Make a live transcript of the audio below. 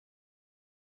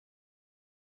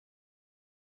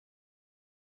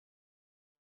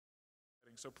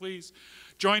So please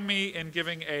join me in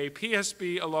giving a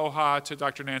PSB aloha to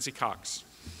Dr. Nancy Cox.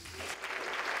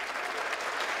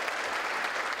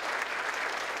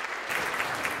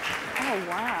 Oh,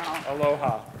 wow.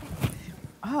 Aloha.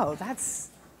 Oh,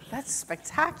 that's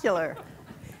spectacular.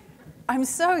 I'm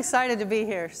so excited to be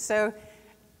here. So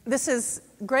this is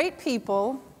great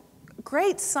people,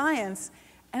 great science,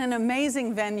 and an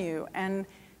amazing venue. And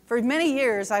for many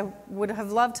years, I would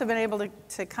have loved to have been able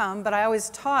to come, but I always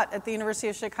taught at the University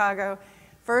of Chicago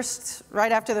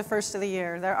right after the first of the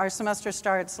year. Our semester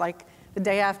starts like the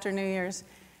day after New Year's.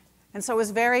 And so it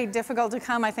was very difficult to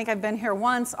come. I think I've been here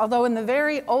once, although in the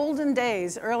very olden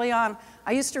days, early on,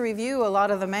 I used to review a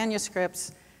lot of the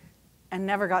manuscripts and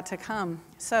never got to come.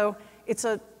 So it's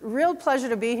a real pleasure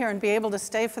to be here and be able to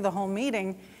stay for the whole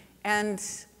meeting. And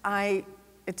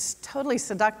it's totally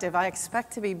seductive. I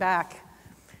expect to be back.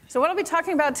 So what I'll be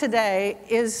talking about today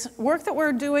is work that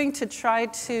we're doing to try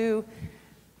to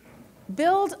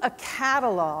build a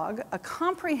catalog, a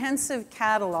comprehensive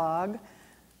catalog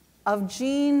of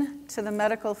gene to the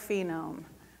medical phenome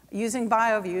using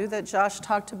BioVU that Josh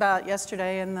talked about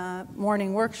yesterday in the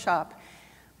morning workshop.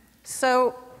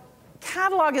 So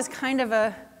catalog is kind of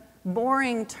a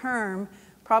boring term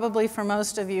probably for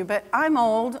most of you, but I'm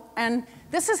old, and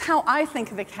this is how I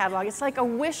think of the catalog. It's like a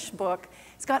wish book.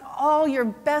 It's got all your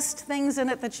best things in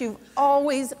it that you've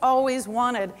always, always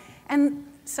wanted. And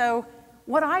so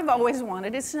what I've always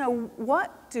wanted is to know,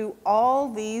 what do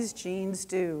all these genes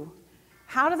do?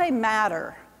 How do they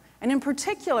matter? And in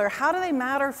particular, how do they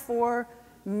matter for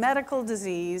medical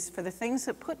disease, for the things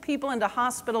that put people into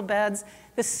hospital beds,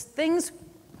 the things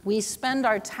we spend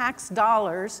our tax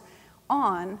dollars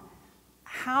on?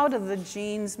 How do the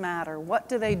genes matter? What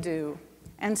do they do?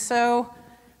 And so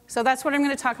that's what I'm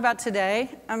going to talk about today.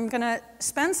 I'm going to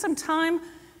spend some time,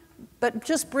 but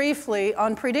just briefly,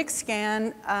 on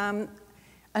PrediXcan,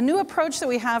 a new approach that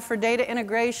we have for data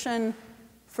integration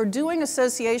for doing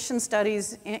association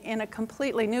studies in a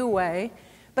completely new way,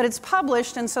 but it's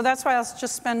published, and so that's why I'll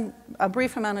just spend a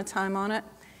brief amount of time on it.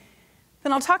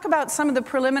 Then I'll talk about some of the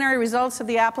preliminary results of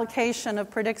the application of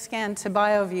PrediXcan to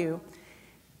BioVU,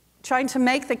 trying to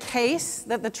make the case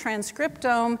that the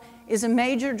transcriptome is a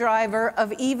major driver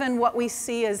of even what we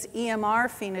see as EMR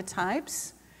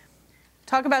phenotypes,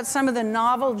 talk about some of the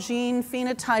novel gene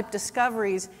phenotype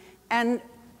discoveries, and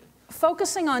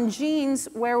focusing on genes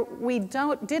where we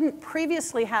didn't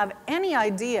previously have any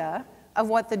idea of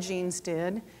what the genes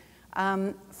did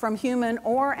from human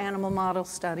or animal model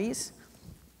studies.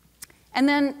 And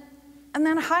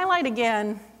then highlight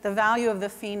again the value of the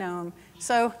phenome.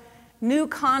 So new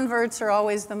converts are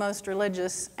always the most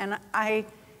religious, and I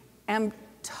am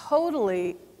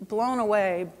totally blown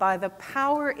away by the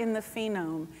power in the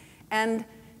phenome and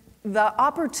the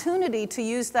opportunity to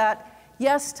use that,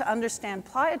 yes, to understand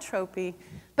pleiotropy,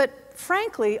 but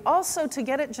frankly, also to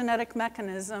get at genetic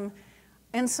mechanism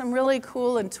in some really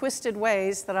cool and twisted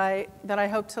ways that I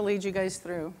hope to lead you guys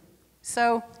through.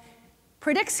 So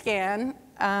PrediXcan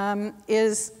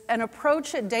is an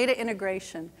approach at data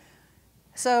integration.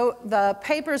 So the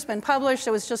paper's been published.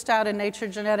 It was just out in Nature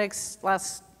Genetics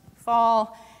last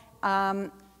fall.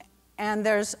 And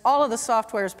all of the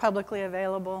software is publicly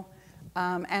available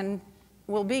and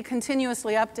will be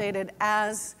continuously updated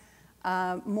as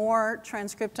more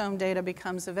transcriptome data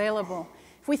becomes available.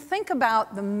 If we think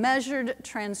about the measured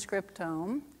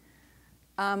transcriptome,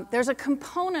 there's a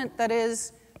component that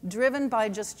is driven by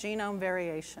just genome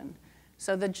variation.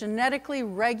 So the genetically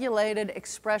regulated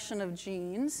expression of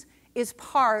genes is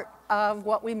part of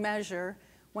what we measure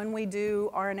when we do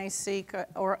RNA-seq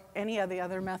or any of the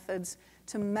other methods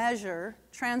to measure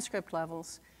transcript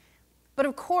levels. But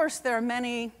of course, there are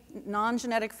many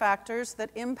non-genetic factors that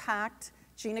impact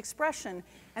gene expression.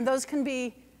 And those can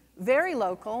be very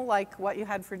local, like what you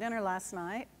had for dinner last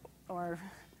night, or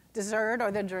dessert,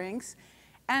 or the drinks.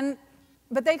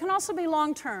 But they can also be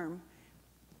long-term.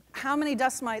 How many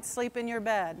dust mites sleep in your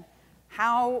bed?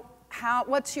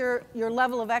 What's your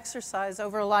level of exercise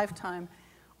over a lifetime?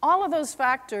 All of those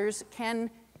factors can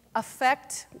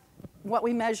affect what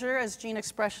we measure as gene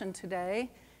expression today.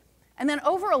 And then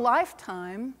over a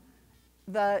lifetime,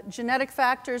 the genetic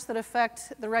factors that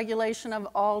affect the regulation of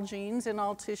all genes in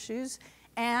all tissues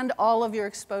and all of your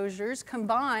exposures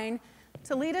combine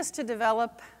to lead us to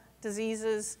develop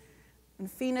diseases and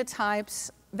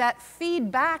phenotypes that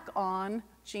feed back on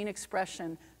gene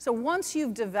expression. So once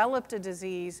you've developed a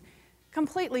disease,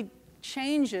 completely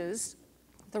changes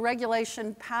the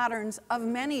regulation patterns of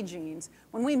many genes.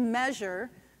 When we measure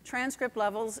transcript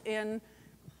levels in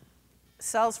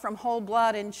cells from whole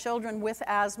blood in children with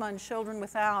asthma and children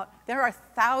without, there are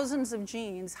thousands of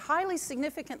genes highly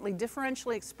significantly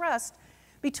differentially expressed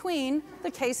between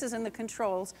the cases and the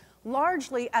controls,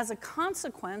 largely as a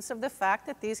consequence of the fact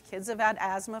that these kids have had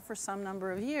asthma for some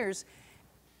number of years.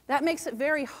 That makes it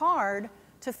very hard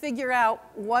to figure out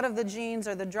what of the genes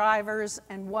are the drivers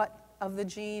and what of the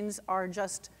genes are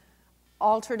just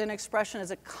altered in expression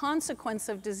as a consequence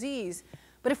of disease.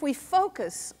 But if we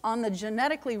focus on the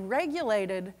genetically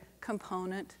regulated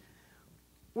component,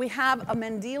 we have a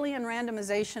Mendelian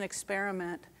randomization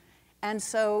experiment. And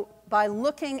so by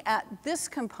looking at this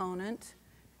component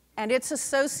and its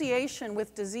association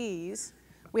with disease,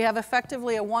 we have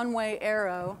effectively a one-way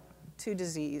arrow to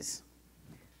disease.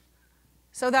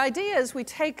 So the idea is we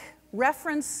take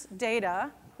reference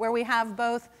data where we have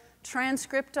both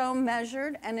transcriptome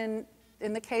measured, and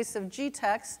in the case of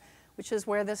GTEx, which is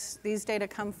where these data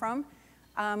come from,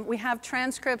 we have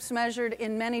transcripts measured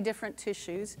in many different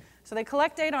tissues. So they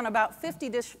collect data on about 50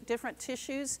 different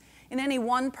tissues. In any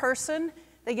one person,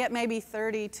 they get maybe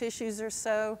 30 tissues or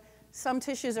so. Some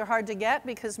tissues are hard to get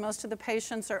because most of the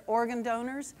patients are organ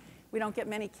donors. We don't get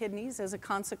many kidneys as a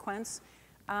consequence.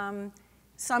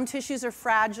 Some tissues are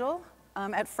fragile.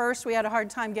 At first, we had a hard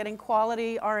time getting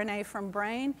quality RNA from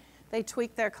brain. They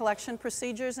tweaked their collection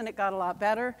procedures, and it got a lot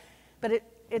better. But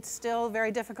it's still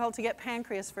very difficult to get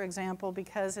pancreas, for example,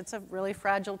 because it's a really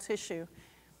fragile tissue.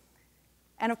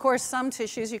 And of course, some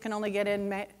tissues you can only get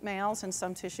in males, and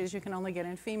some tissues you can only get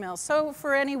in females. So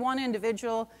for any one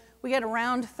individual, we get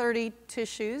around 30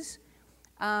 tissues.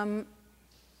 And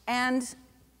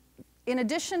in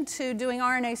addition to doing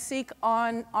RNA-seq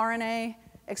on RNA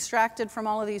extracted from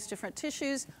all of these different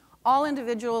tissues, all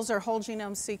individuals are whole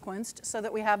genome sequenced so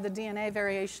that we have the DNA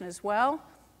variation as well.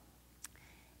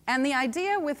 And the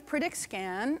idea with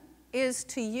PrediXcan is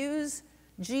to use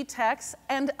GTEx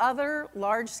and other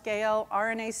large-scale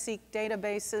RNA-seq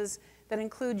databases that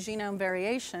include genome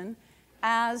variation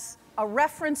as a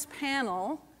reference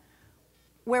panel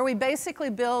where we basically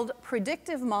build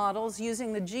predictive models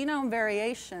using the genome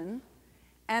variation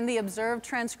and the observed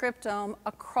transcriptome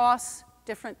across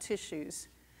different tissues.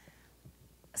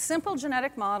 Simple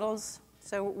genetic models,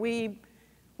 so we've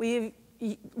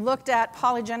looked at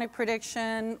polygenic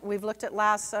prediction, we've looked at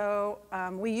lasso,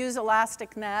 we use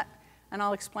elastic net, and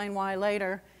I'll explain why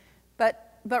later,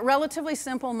 but relatively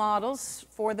simple models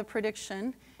for the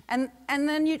prediction. And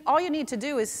then all you need to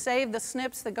do is save the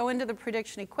SNPs that go into the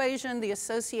prediction equation, the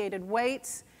associated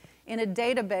weights in a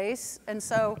database. And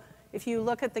so if you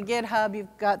look at the GitHub,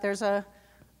 there's a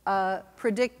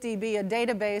PredictDB, a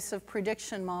database of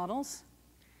prediction models.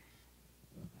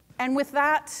 And with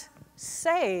that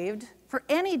saved, for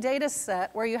any data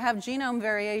set where you have genome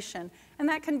variation, and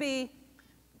that can be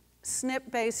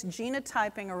SNP-based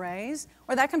genotyping arrays,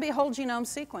 or that can be whole genome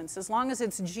sequence. As long as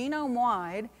it's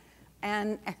genome-wide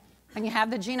and you have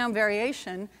the genome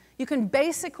variation, you can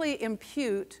basically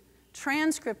impute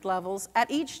transcript levels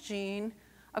at each gene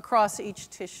across each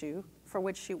tissue for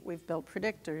which we've built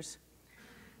predictors.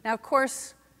 Now, of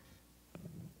course,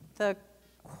 the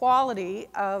quality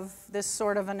of this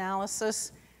sort of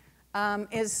analysis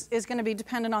is going to be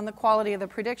dependent on the quality of the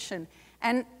prediction.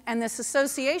 And this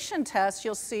association test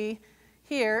you'll see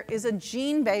here is a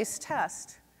gene-based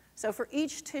test. So for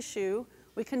each tissue,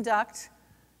 we conduct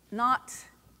not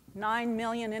 9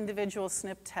 million individual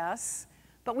SNP tests,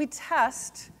 but we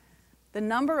test the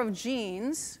number of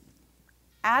genes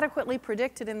adequately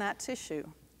predicted in that tissue.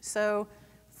 So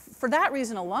for that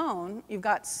reason alone, you've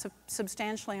got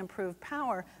substantially improved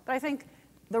power. But I think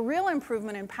the real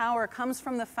improvement in power comes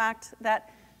from the fact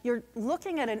that you're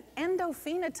looking at an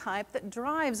endophenotype that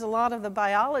drives a lot of the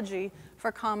biology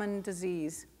for common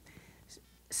disease.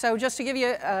 So just to give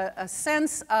you a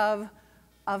sense of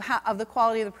the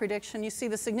quality of the prediction, you see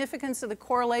the significance of the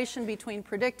correlation between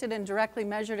predicted and directly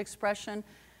measured expression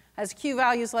has Q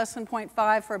values less than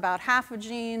 0.5 for about half of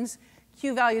genes,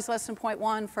 Q values less than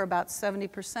 0.1 for about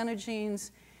 70% of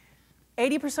genes.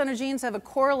 80% of genes have a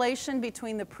correlation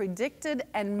between the predicted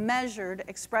and measured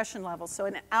expression levels. So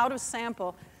out of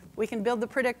sample, we can build the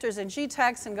predictors in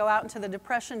GTEx and go out into the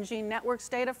depression gene networks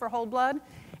data for whole blood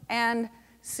and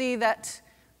see that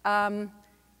 80%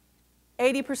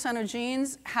 of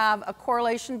genes have a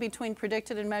correlation between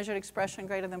predicted and measured expression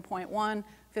greater than 0.1,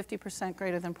 50%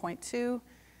 greater than 0.2.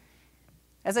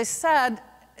 As I said,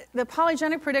 the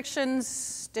polygenic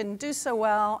predictions didn't do so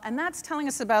well, and that's telling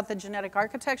us about the genetic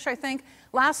architecture, I think.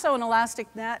 Lasso and elastic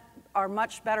net are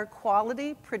much better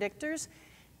quality predictors.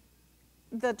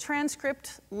 The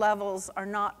transcript levels are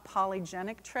not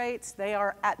polygenic traits. They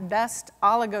are, at best,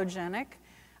 oligogenic.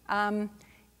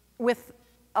 With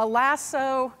a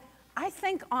lasso, I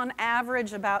think on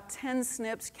average about 10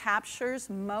 SNPs captures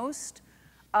most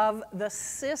of the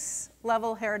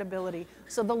cis-level heritability,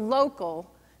 so the local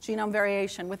genome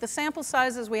variation. With the sample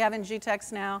sizes we have in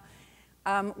GTEx now,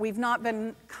 we've not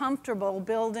been comfortable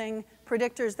building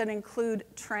predictors that include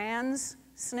trans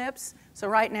SNPs. So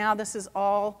right now this is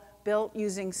all built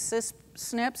using cis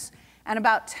SNPs, and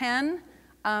about 10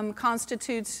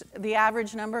 constitutes the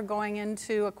average number going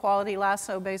into a quality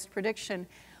lasso-based prediction.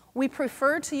 We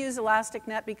prefer to use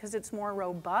ElasticNet because it's more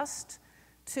robust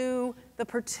to the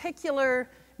particular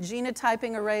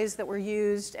genotyping arrays that were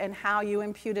used and how you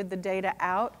imputed the data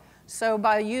out. So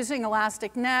by using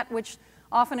ElasticNet, which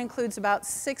often includes about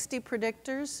 60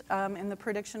 predictors in the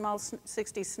prediction model,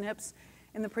 60 SNPs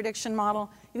in the prediction model,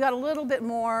 you've got a little bit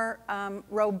more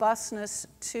robustness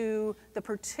to the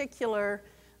particular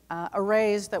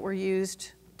arrays that were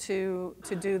used to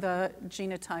do the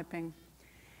genotyping.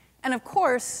 And of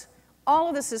course, all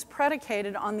of this is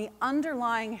predicated on the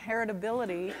underlying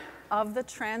heritability of the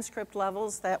transcript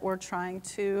levels that we're trying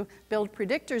to build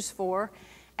predictors for.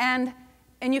 And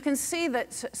you can see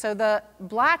that, so the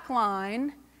black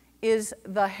line is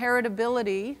the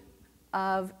heritability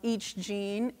of each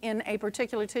gene in a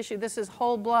particular tissue. This is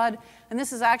whole blood, and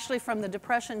this is actually from the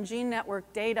Depression Gene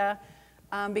Network data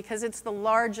because it's the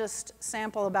largest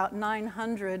sample, about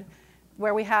 900,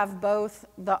 where we have both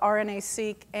the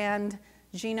RNA-seq and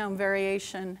genome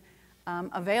variation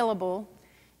available.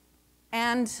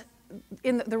 And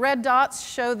in the red dots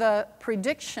show the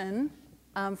prediction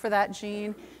for that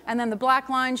gene, and then the black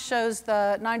line shows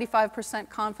the 95%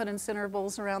 confidence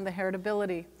intervals around the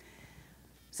heritability.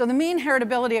 So the mean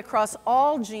heritability across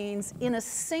all genes in a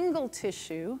single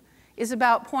tissue is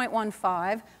about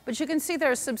 0.15, but you can see there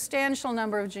are a substantial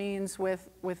number of genes with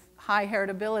high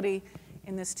heritability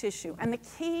in this tissue. And the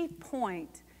key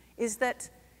point is that,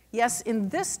 yes, in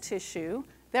this tissue,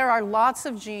 there are lots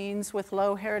of genes with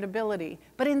low heritability,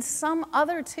 but in some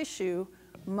other tissue,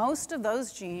 most of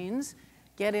those genes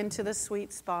get into the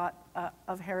sweet spot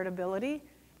of heritability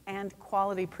and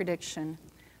quality prediction.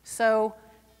 So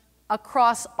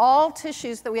across all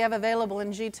tissues that we have available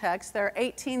in GTEx, there are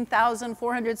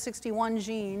 18,461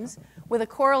 genes with a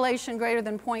correlation greater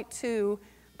than 0.2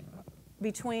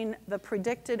 between the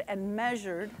predicted and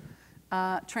measured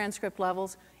transcript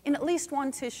levels in at least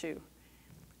one tissue.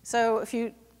 So if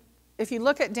you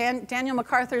look at Daniel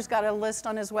MacArthur's got a list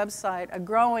on his website, a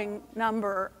growing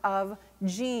number of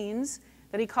genes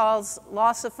that he calls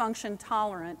loss of function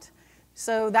tolerant.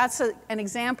 So that's an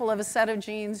example of a set of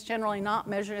genes generally not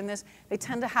measured in this. They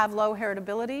tend to have low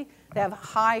heritability. They have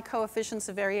high coefficients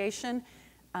of variation.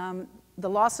 The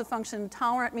loss of function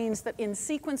tolerant means that in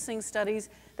sequencing studies,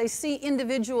 they see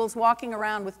individuals walking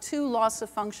around with 2 loss of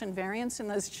function variants in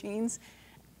those genes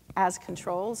as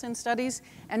controls in studies.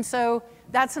 And so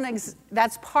that's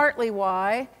partly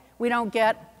why we don't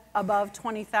get above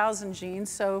 20,000 genes.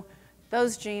 So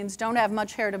those genes don't have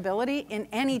much heritability in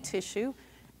any tissue.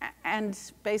 And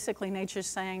basically, nature's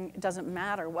saying it doesn't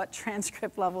matter what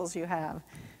transcript levels you have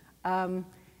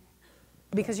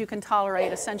because you can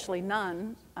tolerate essentially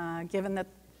none, given that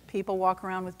people walk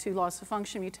around with 2 loss of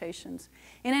function mutations.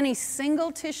 In any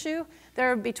single tissue,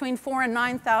 there are between 4,000 and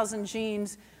 9,000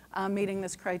 genes meeting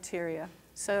this criteria.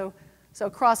 So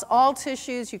across all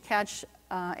tissues, you catch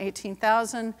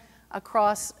 18,000.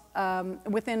 Across,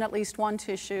 within at least one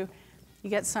tissue, you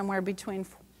get somewhere between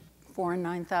 4,000 and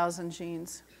 9,000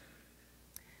 genes.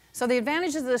 So the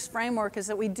advantages of this framework is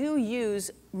that we do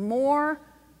use more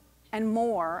and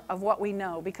more of what we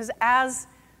know, because as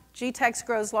GTEx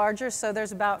grows larger, so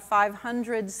there's about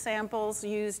 500 samples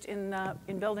used in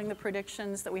building the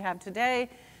predictions that we have today,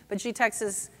 but GTEx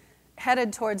is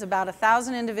headed towards about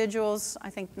 1,000 individuals. I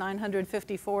think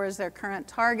 954 is their current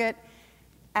target.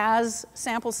 As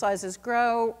sample sizes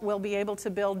grow, we'll be able to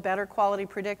build better quality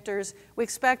predictors. We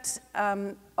expect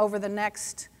over the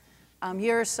next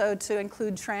year or so to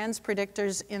include trans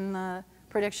predictors in the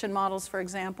prediction models, for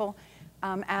example,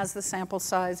 as the sample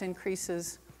size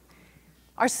increases.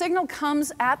 Our signal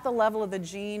comes at the level of the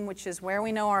gene, which is where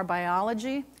we know our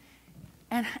biology.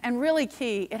 And really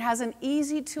key, it has an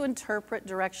easy-to-interpret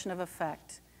direction of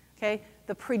effect. Okay?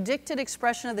 The predicted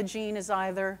expression of the gene is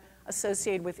either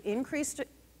associated with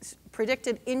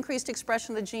predicted increased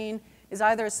expression of the gene is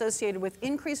either associated with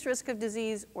increased risk of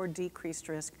disease or decreased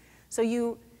risk. So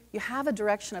you have a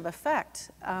direction of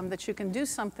effect that you can do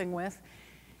something with.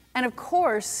 And of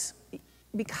course,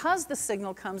 because the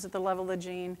signal comes at the level of the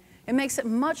gene, it makes it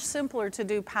much simpler to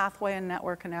do pathway and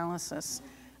network analysis.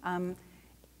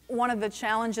 One of the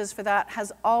challenges for that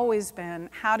has always been,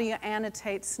 how do you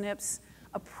annotate SNPs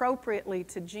appropriately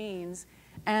to genes?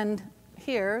 And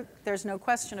here, there's no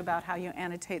question about how you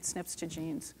annotate SNPs to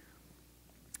genes.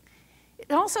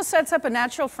 It also sets up a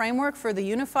natural framework for the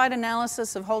unified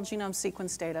analysis of whole genome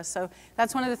sequence data. So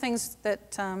that's one of the things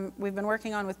that we've been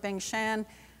working on with Bing Shan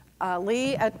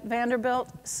Lee at Vanderbilt.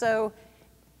 So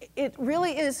it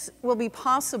really will be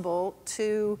possible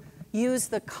to use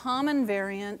the common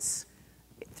variants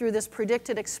through this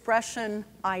predicted expression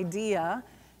idea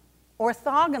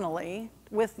orthogonally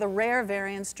with the rare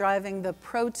variants driving the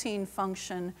protein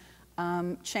function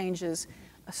changes,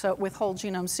 so with whole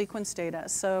genome sequence data.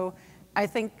 So I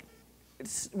think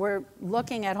we're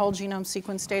looking at whole genome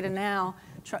sequence data now,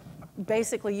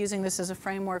 basically using this as a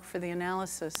framework for the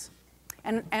analysis.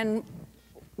 And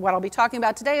what I'll be talking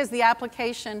about today is the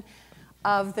application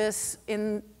of this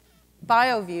in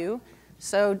BioVU.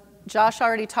 So Josh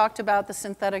already talked about the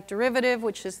synthetic derivative,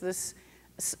 which is this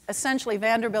essentially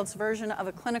Vanderbilt's version of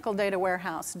a clinical data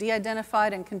warehouse,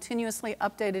 de-identified and continuously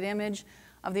updated image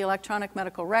of the electronic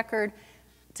medical record.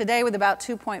 Today, with about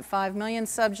 2.5 million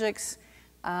subjects.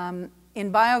 In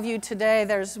BioVU today,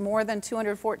 there's more than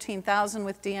 214,000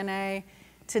 with DNA.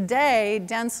 Today,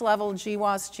 dense level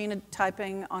GWAS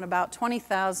genotyping on about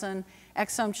 20,000,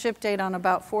 exome chip data on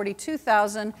about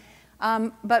 42,000.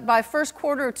 But by first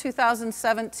quarter of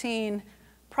 2017,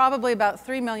 probably about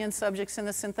 3 million subjects in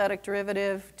the synthetic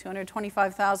derivative,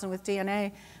 225,000 with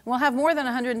DNA. We'll have more than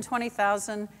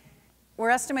 120,000. We're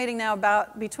estimating now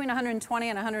about between 120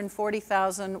 and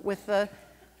 140,000 with the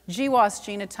GWAS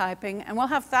genotyping. And we'll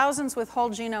have thousands with whole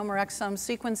genome or exome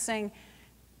sequencing.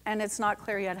 And it's not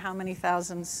clear yet how many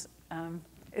thousands.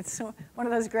 It's one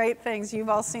of those great things. You've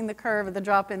all seen the curve of the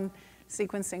drop in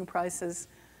sequencing prices.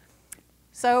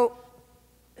 So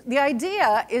the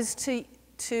idea is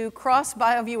to cross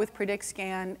BioVU with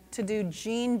PrediXcan to do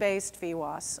gene-based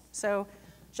PheWAS. So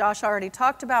Josh already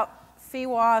talked about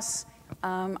PheWAS.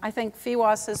 I think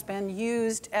PheWAS has been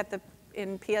used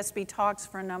in PSB talks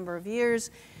for a number of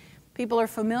years. People are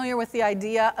familiar with the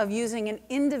idea of using an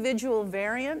individual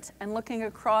variant and looking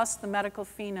across the medical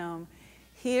phenome.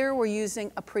 Here we're using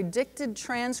a predicted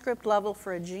transcript level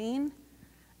for a gene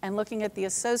and looking at the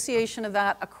association of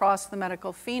that across the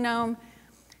medical phenome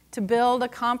to build a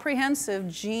comprehensive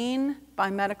gene by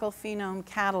medical phenome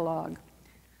catalog.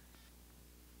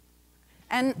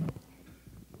 And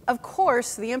of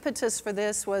course, the impetus for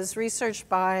this was research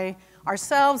by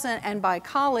ourselves and by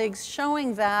colleagues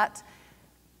showing that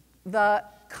the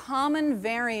common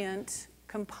variant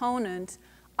component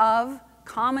of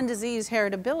common disease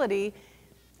heritability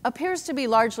appears to be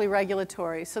largely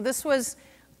regulatory. So this was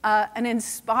an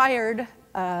inspired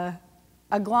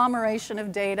agglomeration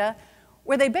of data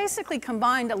where they basically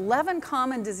combined 11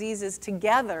 common diseases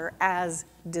together as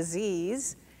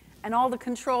disease and all the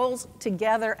controls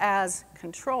together as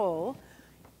control,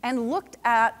 and looked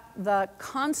at the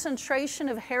concentration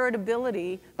of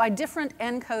heritability by different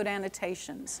ENCODE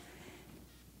annotations,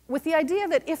 with the idea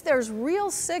that if there's real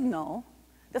signal,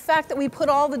 the fact that we put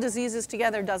all the diseases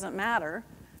together doesn't matter.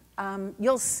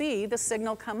 You'll see the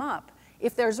signal come up.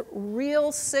 If there's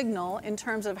real signal in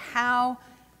terms of how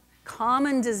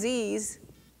common disease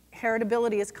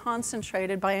heritability is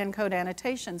concentrated by ENCODE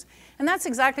annotations. And that's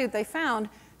exactly what they found.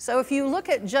 So if you look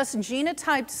at just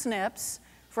genotyped SNPs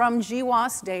from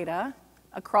GWAS data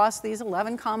across these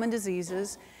 11 common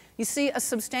diseases, you see a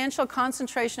substantial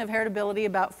concentration of heritability,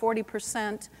 about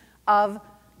 40% of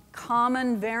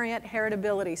common variant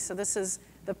heritability. So this is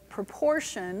the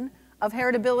proportion of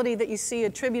heritability that you see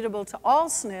attributable to all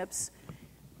SNPs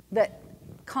that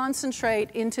concentrate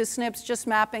into SNPs just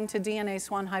mapping to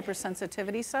DNase I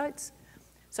hypersensitivity sites.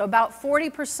 So about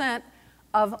 40%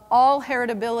 of all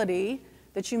heritability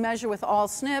that you measure with all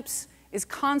SNPs is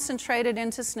concentrated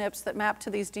into SNPs that map to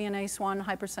these DNase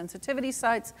I hypersensitivity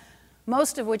sites,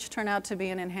 most of which turn out to be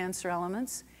in enhancer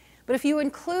elements. But if you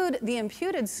include the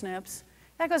imputed SNPs,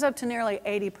 that goes up to nearly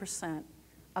 80%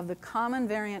 of the common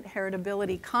variant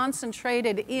heritability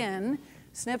concentrated in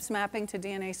SNPs mapping to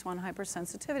DNase I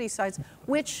hypersensitivity sites,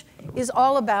 which is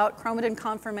all about chromatin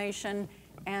conformation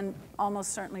and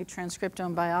almost certainly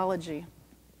transcriptome biology,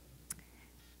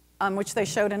 which they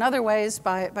showed in other ways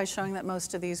by showing that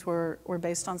most of these were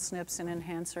based on SNPs and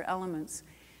enhancer elements.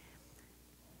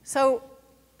 So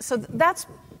that's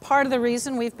part of the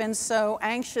reason we've been so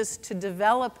anxious to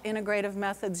develop integrative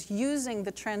methods using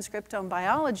the transcriptome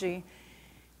biology.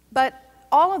 But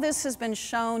all of this has been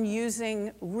shown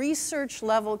using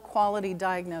research-level quality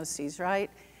diagnoses, right?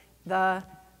 The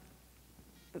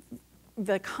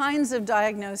kinds of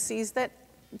diagnoses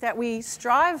that we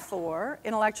strive for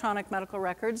in electronic medical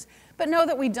records, but know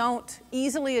that we don't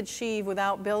easily achieve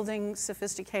without building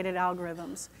sophisticated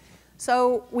algorithms.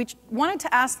 So we wanted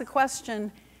to ask the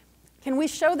question, can we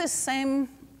show this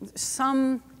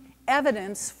some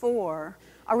evidence for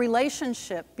a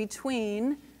relationship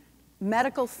between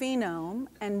medical phenome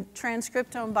and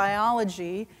transcriptome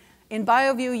biology in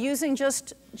BioVU using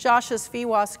just Josh's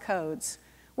PheWAS codes,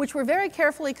 which were very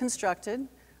carefully constructed,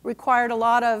 required a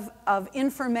lot of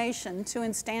information to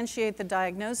instantiate the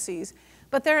diagnoses,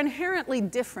 but they're inherently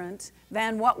different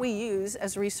than what we use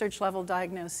as research-level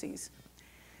diagnoses.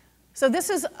 So this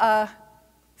is a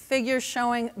figure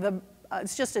showing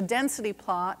it's just a density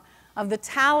plot of the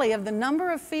tally of the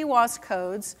number of PheWAS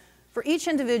codes for each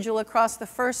individual across the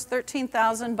first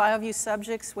 13,000 BioVU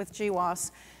subjects with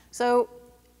GWAS. So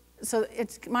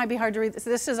it might be hard to read this.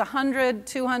 This is 100,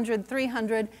 200,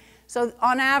 300. So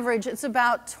on average, it's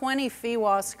about 20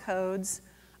 PheWAS codes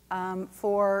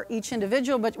for each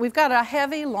individual, but we've got a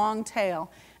heavy, long tail.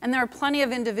 And there are plenty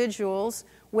of individuals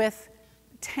with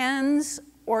tens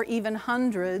or even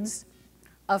hundreds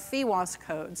of PheWAS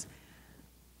codes.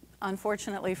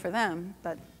 Unfortunately for them,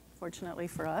 but fortunately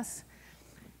for us.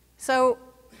 So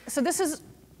this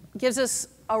gives us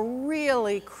a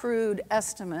really crude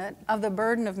estimate of the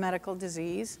burden of medical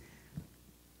disease.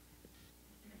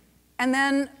 And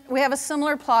then we have a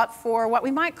similar plot for what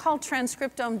we might call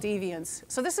transcriptome deviance.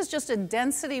 So this is just a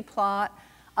density plot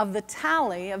of the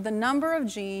tally of the number of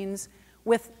genes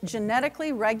with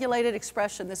genetically regulated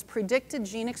expression, this predicted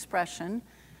gene expression,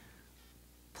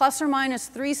 plus or minus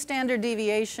 3 standard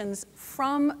deviations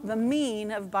from the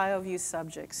mean of BioVU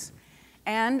subjects.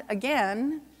 And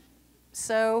again,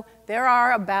 so there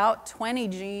are about 20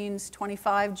 genes,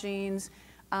 25 genes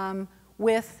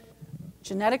with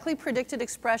genetically predicted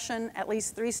expression, at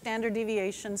least 3 standard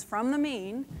deviations from the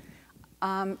mean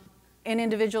in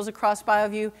individuals across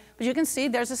BioVU. But you can see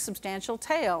there's a substantial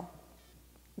tail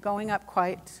going up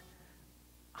quite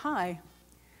high.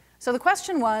 So the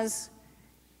question was,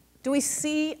 do we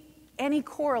see any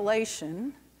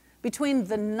correlation between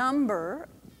the number,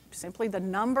 simply the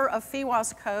number of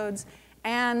PheWAS codes,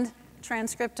 and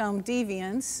transcriptome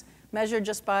deviance, measured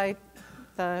just by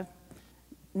the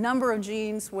number of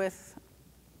genes with,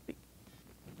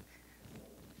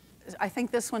 I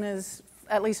think this one is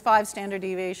at least 5 standard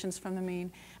deviations from the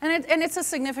mean. And it's a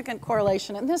significant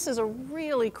correlation. And this is a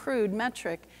really crude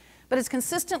metric, but it's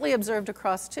consistently observed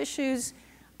across tissues.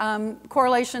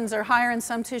 Correlations are higher in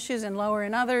some tissues and lower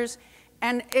in others.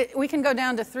 And we can go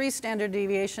down to 3 standard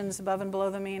deviations above and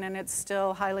below the mean, and it's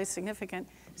still highly significant.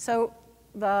 So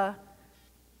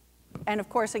and of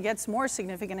course, it gets more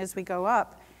significant as we go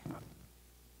up.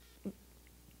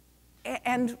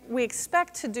 And we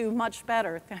expect to do much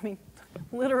better. I mean,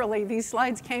 literally, these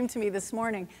slides came to me this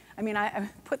morning. I mean, I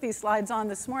put these slides on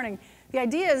this morning. The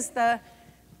idea is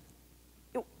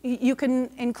you can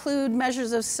include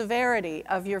measures of severity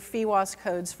of your PheWAS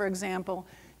codes, for example.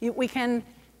 We can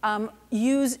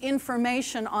use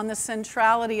information on the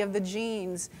centrality of the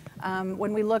genes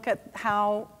when we look at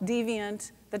how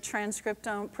deviant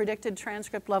the predicted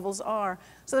transcript levels are.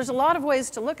 So there's a lot of ways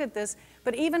to look at this,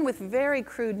 but even with very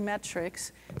crude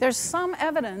metrics, there's some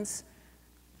evidence,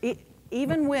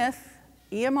 even with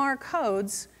EMR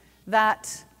codes,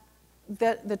 that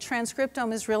the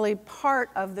transcriptome is really part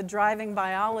of the driving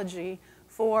biology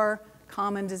for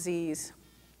common disease.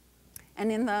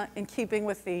 And in keeping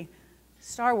with the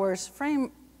Star Wars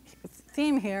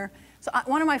theme here, so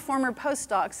one of my former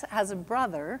postdocs has a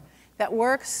brother that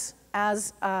works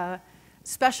as a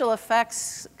special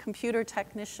effects computer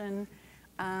technician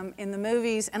in the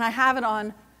movies, and I have it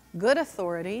on good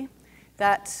authority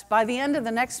that by the end of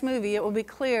the next movie, it will be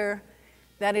clear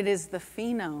that it is the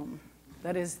phenome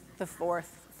that is the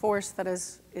force that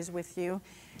is with you.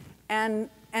 And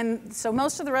so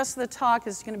most of the rest of the talk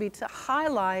is going to be to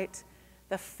highlight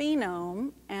the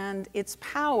phenome and its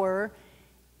power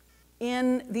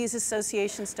in these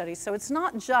association studies. So it's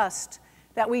not just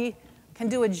that we can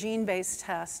do a gene-based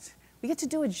test. We get to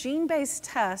do a gene-based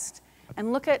test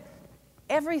and look at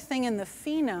everything in the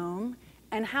phenome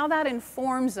and how that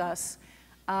informs us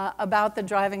about the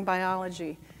driving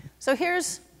biology. So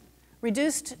here's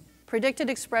reduced predicted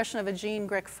expression of a gene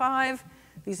GRIC5.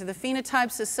 These are the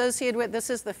phenotypes associated with. This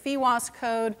is the PheWAS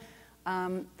code,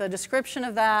 the description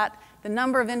of that, the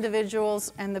number of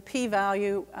individuals, and the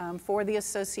p-value for the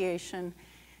association.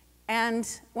 And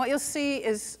what you'll see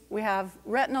is we have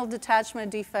retinal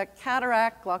detachment defect,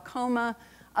 cataract, glaucoma,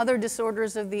 other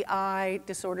disorders of the eye,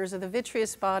 disorders of the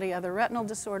vitreous body, other retinal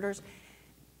disorders.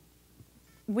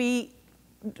 When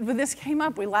this came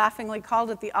up, we laughingly called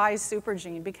it the eye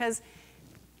supergene, because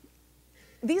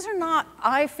these are not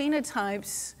eye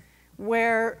phenotypes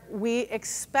where we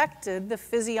expected the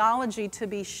physiology to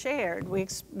be shared,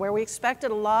 where we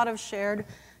expected a lot of shared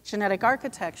genetic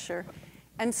architecture.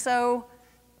 And so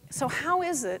how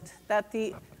is it that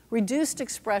the reduced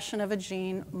expression of a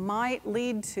gene might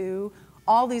lead to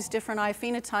all these different eye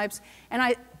phenotypes? And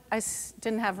I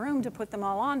didn't have room to put them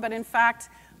all on, but in fact,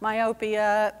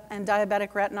 myopia and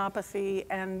diabetic retinopathy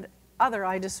and other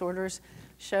eye disorders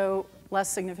show less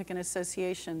significant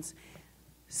associations.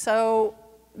 So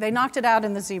they knocked it out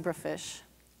in the zebrafish.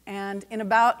 And in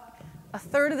about a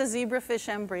third of the zebrafish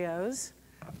embryos,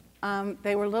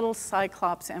 they were little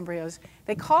cyclops embryos.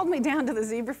 They called me down to the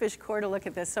zebrafish core to look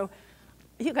at this. So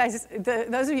you guys,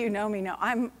 those of you who know me know,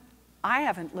 I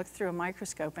haven't looked through a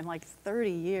microscope in like 30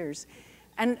 years.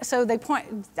 And so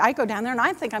I go down there and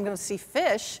I think I'm going to see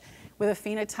fish with a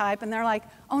phenotype, and they're like,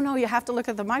 oh no, you have to look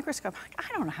at the microscope. I'm like,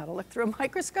 I don't know how to look through a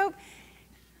microscope.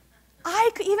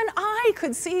 Even I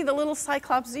could see the little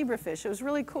cyclops zebrafish. It was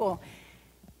really cool.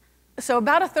 So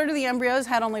about a third of the embryos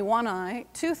had only one eye.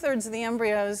 2/3 of the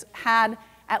embryos had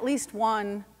at least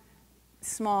one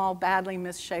small, badly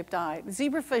misshaped eye.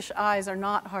 Zebrafish eyes are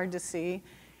not hard to see,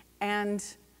 and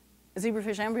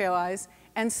zebrafish embryo eyes.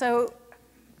 And so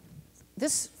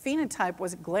this phenotype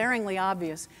was glaringly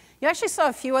obvious. You actually saw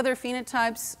a few other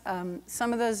phenotypes.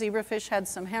 Some of the zebrafish had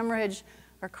some hemorrhage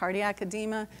or cardiac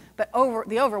edema, but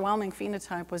the overwhelming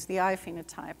phenotype was the eye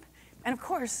phenotype. And of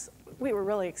course, we were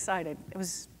really excited. It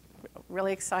was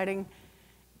really exciting.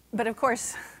 But of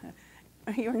course,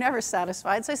 you're never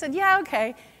satisfied. So I said, yeah,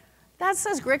 okay, that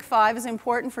says GRIC5 is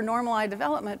important for normal eye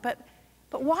development, but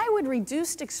why would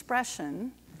reduced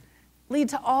expression lead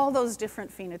to all those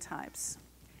different phenotypes?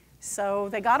 So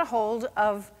they got a hold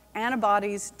of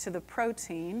antibodies to the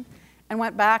protein and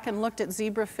went back and looked at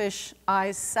zebrafish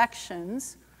eye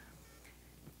sections,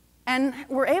 and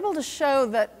were able to show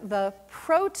that the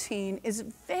protein is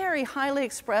very highly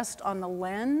expressed on the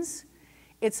lens.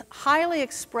 It's highly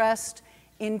expressed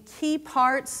in key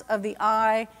parts of the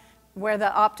eye where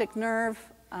the optic nerve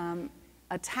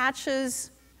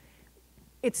attaches.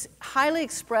 It's highly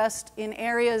expressed in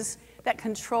areas that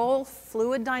control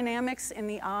fluid dynamics in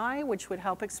the eye, which would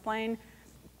help explain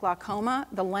glaucoma.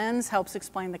 The lens helps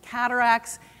explain the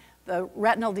cataracts, the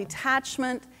retinal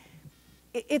detachment.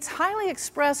 It's highly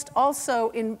expressed also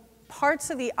in parts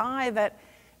of the eye that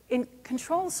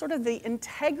control sort of the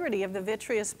integrity of the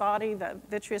vitreous body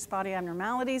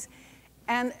abnormalities.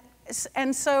 And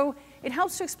so it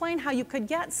helps to explain how you could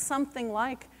get something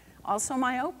like also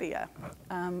myopia,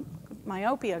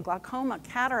 glaucoma,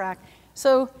 cataract.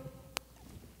 So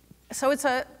it's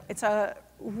a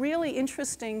really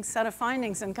interesting set of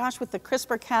findings. And gosh, with the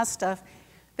CRISPR-Cas stuff,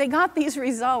 they got these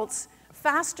results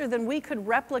faster than we could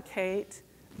replicate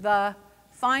the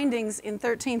findings in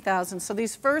 13,000. So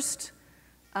these first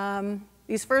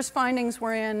findings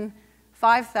were in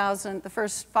 5,000, the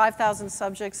first 5,000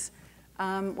 subjects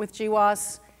with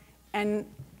GWAS, and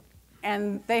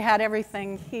they had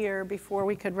everything here before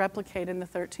we could replicate in the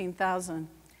 13,000.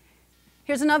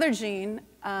 Here's another gene,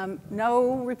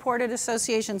 no reported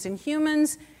associations in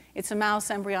humans. It's a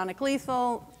mouse embryonic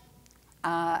lethal.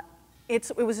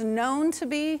 It was known to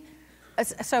be,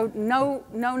 so no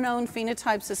known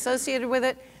phenotypes associated with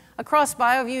it. Across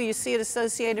BioVU, you see it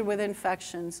associated with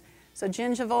infections. So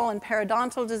gingival and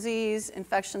periodontal disease,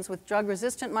 infections with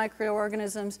drug-resistant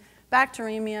microorganisms,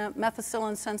 bacteremia,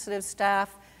 methicillin-sensitive staph,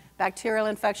 bacterial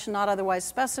infection not otherwise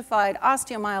specified,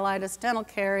 osteomyelitis, dental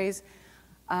caries,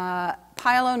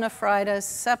 pyelonephritis,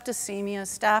 septicemia,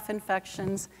 staph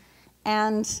infections,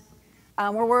 and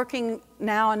we're working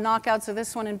now on knockouts of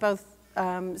this one in both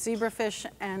zebrafish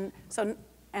and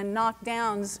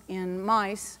knockdowns in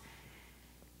mice.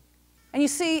 And you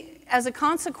see, as a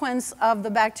consequence of the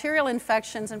bacterial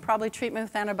infections and probably treatment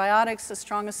with antibiotics, a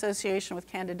strong association with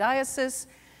candidiasis.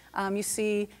 You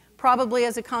see, probably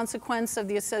as a consequence of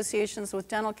the associations with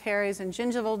dental caries and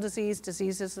gingival disease,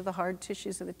 diseases of the hard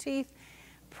tissues of the teeth.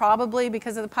 Probably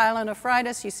because of the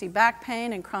pyelonephritis, you see back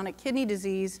pain and chronic kidney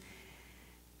disease.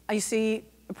 You see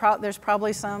there's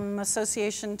probably some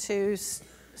association to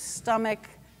stomach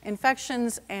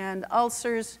infections and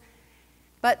ulcers.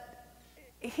 But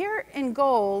here in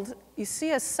gold, you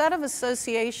see a set of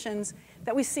associations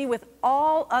that we see with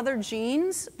all other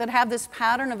genes that have this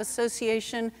pattern of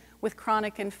association with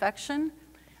chronic infection,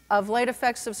 of late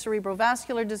effects of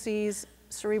cerebrovascular disease,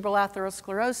 cerebral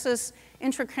atherosclerosis,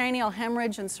 intracranial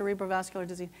hemorrhage, and cerebrovascular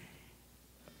disease.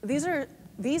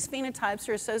 These phenotypes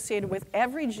are associated with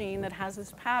every gene that has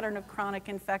this pattern of chronic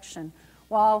infection,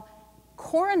 while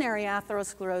coronary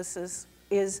atherosclerosis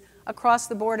is across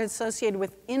the board associated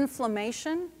with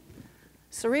inflammation.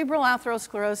 Cerebral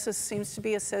atherosclerosis seems to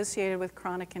be associated with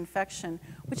chronic infection,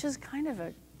 which is kind of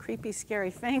a creepy,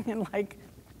 scary thing,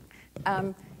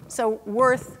 and so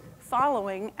worth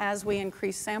following as we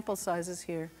increase sample sizes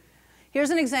here. Here's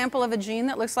an example of a gene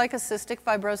that looks like a cystic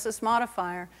fibrosis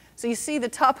modifier. So you see the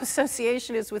top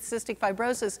association is with cystic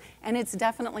fibrosis, and it's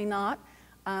definitely not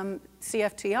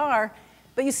CFTR.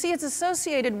 But you see it's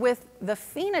associated with the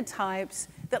phenotypes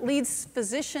that leads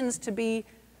physicians to be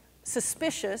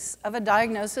suspicious of a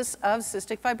diagnosis of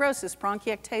cystic fibrosis: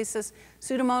 bronchiectasis,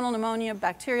 pseudomonal pneumonia,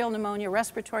 bacterial pneumonia,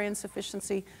 respiratory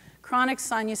insufficiency, chronic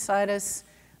sinusitis,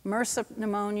 MRSA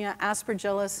pneumonia,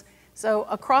 aspergillus. So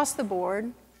across the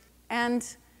board. And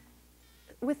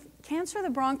with cancer of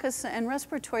the bronchus and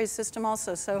respiratory system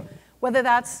also. So whether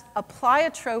that's a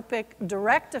pleiotropic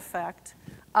direct effect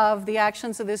of the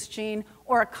actions of this gene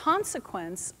or a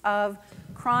consequence of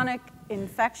chronic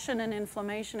infection and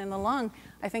inflammation in the lung,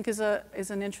 I think is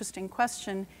an interesting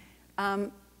question.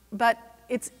 But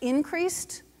it's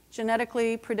increased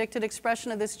genetically predicted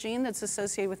expression of this gene that's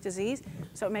associated with disease.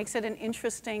 So it makes it an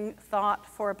interesting thought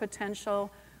for a potential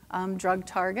drug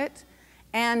target.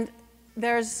 And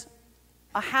there's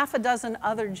a half a dozen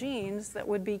other genes that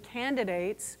would be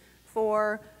candidates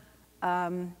for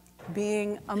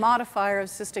being a modifier of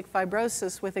cystic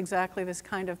fibrosis with exactly this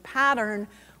kind of pattern,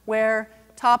 where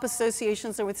top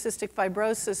associations are with cystic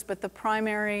fibrosis, but the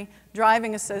primary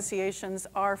driving associations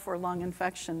are for lung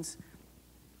infections.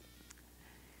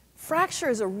 Fracture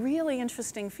is a really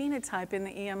interesting phenotype in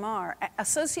the EMR,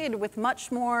 associated with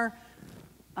much more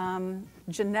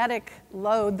genetic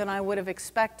load than I would have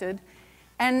expected,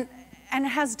 and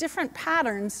has different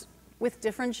patterns with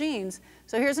different genes.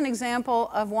 So here's an example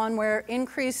of one where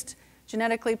increased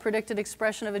genetically predicted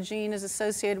expression of a gene is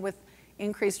associated with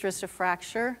increased risk of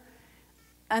fracture.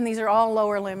 And these are all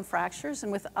lower limb fractures.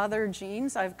 And with other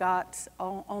genes, I've got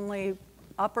only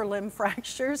upper limb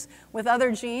fractures. With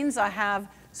other genes, I have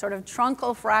sort of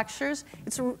truncal fractures.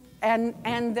 And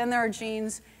then there are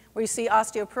genes where you see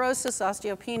osteoporosis,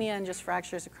 osteopenia, and just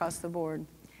fractures across the board.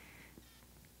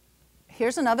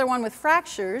 Here's another one with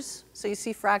fractures. So you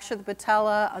see fracture of the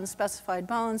patella, unspecified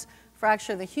bones,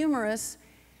 fracture of the humerus,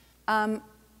 and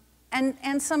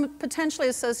some potentially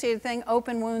associated thing,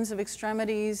 open wounds of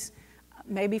extremities,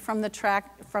 maybe from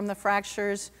the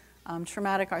fractures,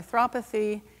 traumatic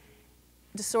arthropathy,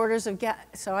 disorders of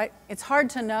it's hard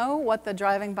to know what the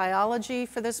driving biology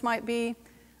for this might be.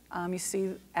 You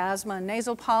see asthma and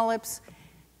nasal polyps.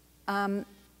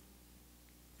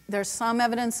 There's some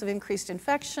evidence of increased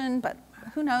infection, but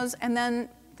who knows? And then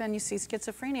you see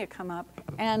schizophrenia come up.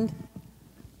 And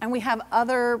we have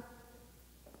other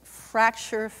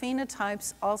fracture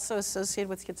phenotypes also associated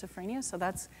with schizophrenia, so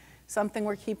that's something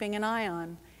we're keeping an eye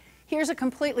on. Here's a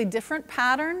completely different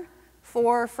pattern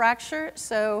for fracture.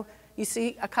 So you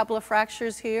see a couple of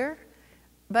fractures here,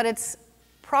 but it's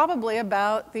probably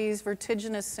about these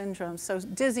vertiginous syndromes, so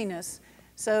dizziness.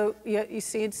 So you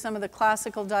see some of the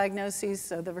classical diagnoses,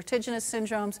 so the vertiginous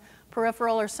syndromes,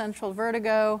 peripheral or central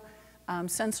vertigo,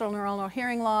 sensory neuronal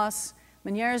hearing loss,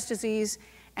 Meniere's disease,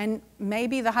 and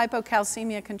maybe the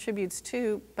hypocalcemia contributes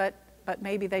too, but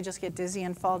maybe they just get dizzy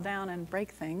and fall down and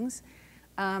break things,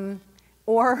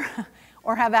 or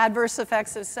have adverse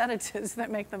effects of sedatives that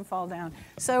make them fall down.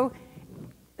 So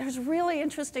there's really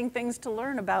interesting things to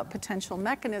learn about potential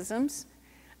mechanisms.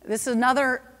 This is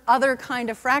other kind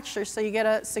of fracture, so you get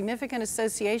a significant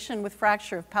association with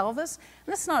fracture of pelvis.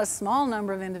 And this is not a small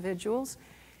number of individuals,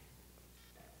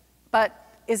 but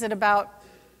is it about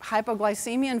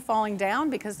hypoglycemia and falling down?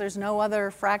 Because there's no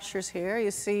other fractures here.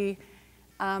 You see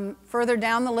further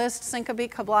down the list, syncope,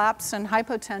 collapse, and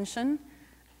hypotension.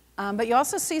 But you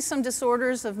also see some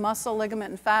disorders of muscle,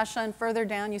 ligament, and fascia, and further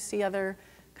down you see other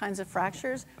kinds of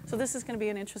fractures. So this is going to be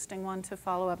an interesting one to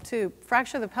follow up too.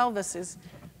 Fracture of the pelvis is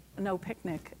no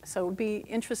picnic, so it would be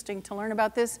interesting to learn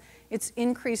about this. It's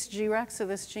increased G-Rex of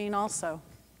this gene also.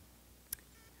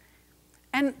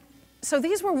 And so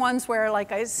these were ones where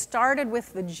I started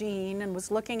with the gene and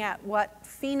was looking at what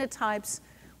phenotypes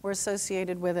were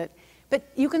associated with it. But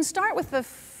you can start with the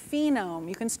phenome.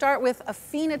 You can start with a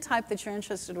phenotype that you're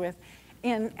interested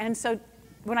in. And so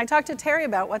when I talked to Terry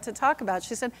about what to talk about,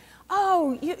 she said,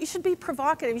 oh, you should be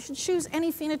provocative. You should choose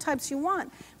any phenotypes you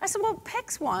want. I said, well,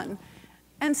 pick one.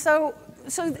 And so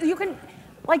you can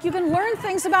learn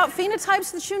things about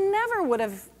phenotypes that you never would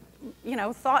have,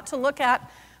 thought to look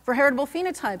at for heritable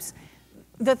phenotypes.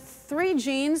 The 3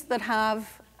 genes that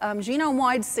have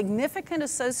genome-wide significant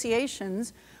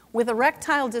associations with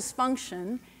erectile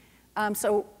dysfunction,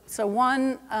 so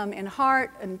 1 in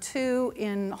heart and 2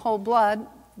 in whole blood,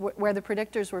 where the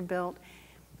predictors were built.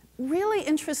 Really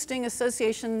interesting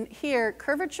association here,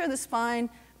 curvature of the spine,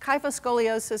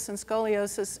 kyphoscoliosis and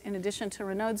scoliosis in addition to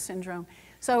Raynaud's syndrome.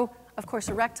 So, of course,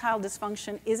 erectile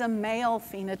dysfunction is a male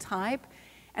phenotype.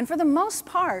 And for the most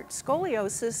part,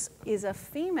 scoliosis is a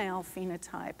female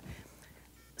phenotype.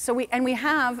 So we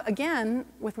have, again,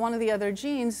 with one of the other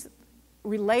genes,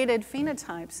 related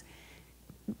phenotypes.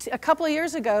 A couple of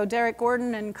years ago, Derek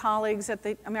Gordon and colleagues at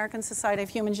the American Society of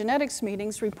Human Genetics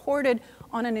meetings reported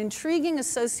on an intriguing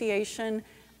association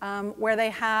where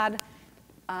they had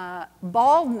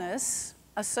baldness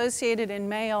associated in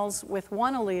males with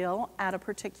one allele at a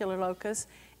particular locus,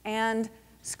 and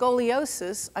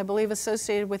scoliosis, I believe,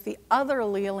 associated with the other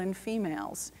allele in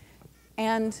females.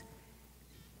 And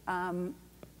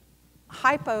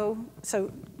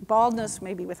so baldness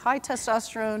maybe with high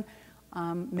testosterone,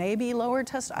 maybe lower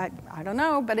testosterone, I don't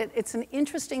know, but it's an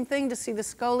interesting thing to see the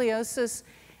scoliosis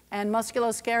and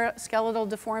musculoskeletal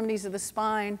deformities of the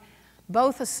spine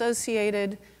both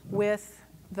associated with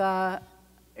the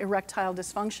erectile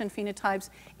dysfunction phenotypes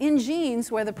in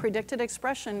genes where the predicted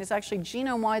expression is actually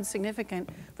genome-wide significant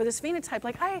for this phenotype.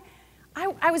 Like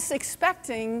I was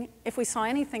expecting, if we saw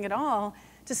anything at all,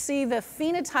 to see the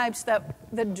phenotypes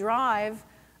that drive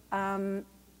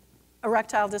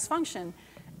erectile dysfunction.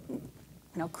 You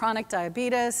know, chronic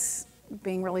diabetes,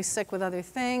 being really sick with other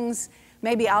things,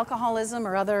 maybe alcoholism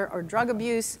or drug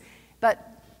abuse, but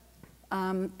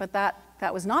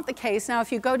that was not the case. Now,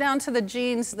 if you go down to the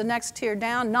genes, the next tier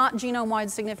down, not genome-wide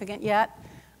significant yet,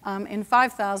 in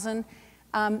 5,000,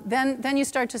 then you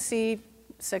start to see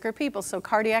sicker people. So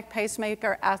cardiac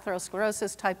pacemaker,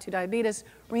 atherosclerosis, type 2 diabetes,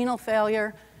 renal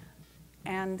failure,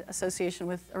 and association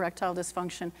with erectile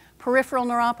dysfunction. Peripheral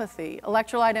neuropathy,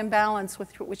 electrolyte imbalance,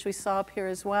 which we saw up here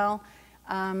as well,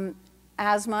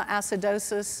 asthma,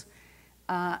 acidosis,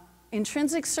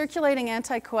 intrinsic circulating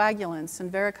anticoagulants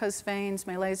and varicose veins,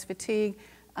 malaise, fatigue,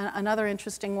 another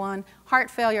interesting one, heart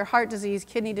failure, heart disease,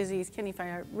 kidney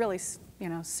failure, really,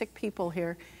 sick people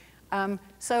here.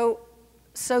 So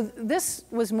this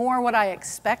was more what I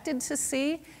expected to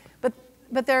see, but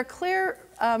there are clear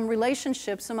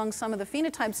relationships among some of the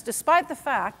phenotypes, despite the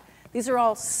fact these are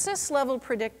all cis-level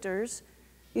predictors,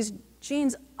 these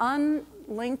genes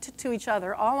unlinked to each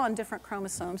other, all on different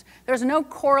chromosomes. There's no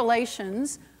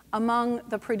correlations among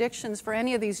the predictions for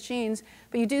any of these genes,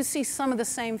 but you do see some of the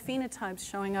same phenotypes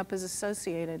showing up as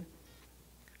associated.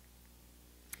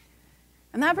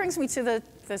 And that brings me to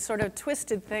the sort of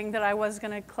twisted thing that I was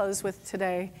going to close with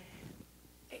today.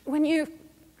 When you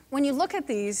look at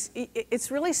these,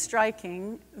 it's really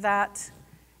striking that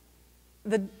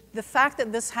the fact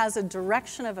that this has a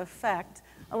direction of effect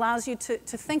allows you to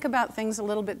think about things a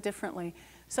little bit differently.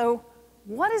 So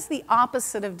what is the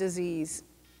opposite of disease?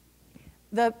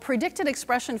 The predicted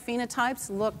expression phenotypes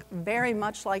look very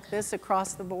much like this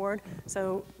across the board.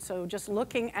 So just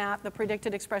looking at the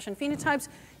predicted expression phenotypes,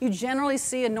 you generally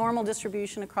see a normal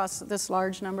distribution across this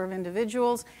large number of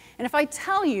individuals. And if I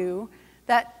tell you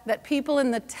that people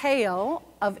in the tail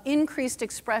of increased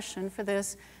expression for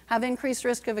this have increased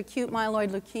risk of acute myeloid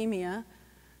leukemia,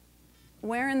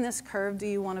 where in this curve do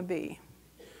you want to be?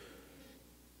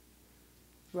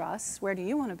 Russ, where do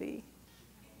you want to be?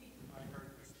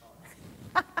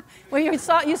 Well, you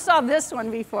saw this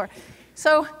one before.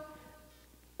 So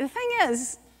the thing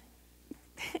is,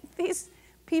 these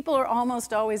people are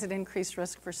almost always at increased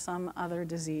risk for some other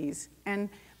disease. And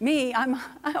me, I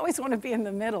always want to be in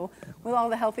the middle with all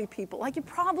the healthy people. Like, you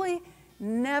probably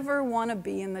never want to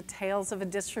be in the tails of a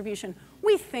distribution.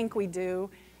 We think we do.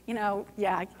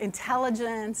 Yeah,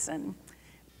 intelligence and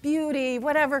beauty,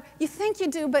 whatever. You think you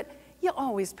do, but you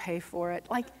always pay for it.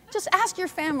 Like, just ask your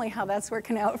family how that's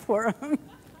working out for them.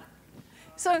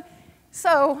 So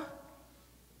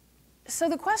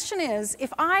the question is,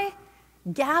 if I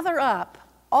gather up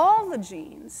all the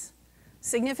genes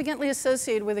significantly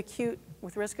associated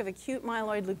with risk of acute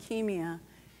myeloid leukemia,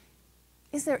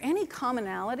 is there any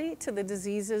commonality to the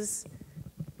diseases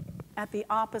at the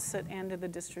opposite end of the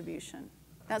distribution?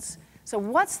 So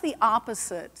what's the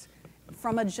opposite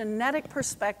from a genetic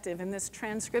perspective in this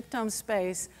transcriptome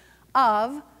space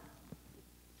of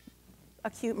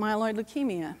acute myeloid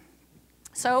leukemia?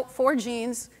 So 4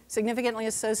 genes significantly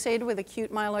associated with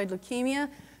acute myeloid leukemia,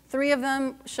 3 of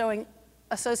them showing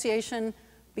association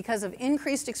because of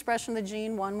increased expression of the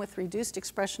gene, 1 with reduced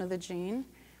expression of the gene.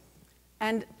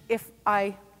 And if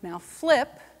I now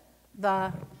flip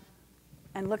and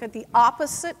look at the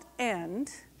opposite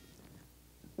end,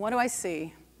 what do I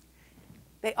see?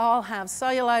 They all have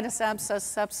cellulitis, abscess,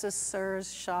 sepsis,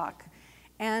 SIRS, shock.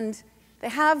 And they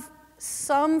have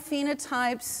some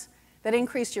phenotypes that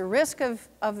increase your risk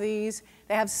of these.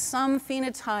 They have some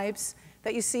phenotypes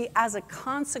that you see as a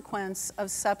consequence of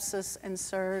sepsis and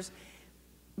SIRS.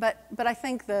 But I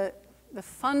think the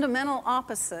fundamental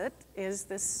opposite is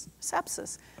this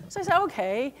sepsis. So I said,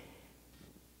 okay,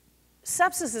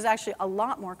 sepsis is actually a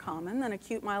lot more common than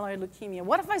acute myeloid leukemia.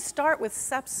 What if I start with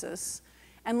sepsis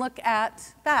and look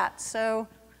at that? So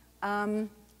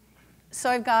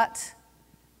I've got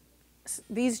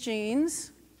these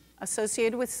genes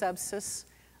associated with sepsis.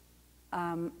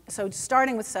 So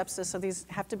starting with sepsis, so these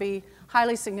have to be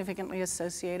highly significantly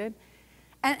associated.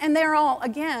 And they're all,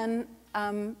 again,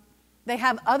 they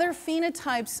have other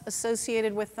phenotypes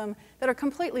associated with them that are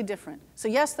completely different. So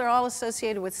yes, they're all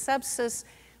associated with sepsis,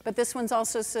 but this one's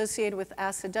also associated with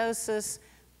acidosis,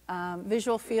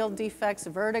 visual field defects,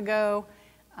 vertigo.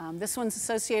 This one's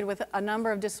associated with a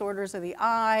number of disorders of the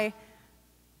eye,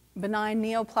 benign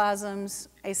neoplasms,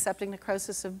 aseptic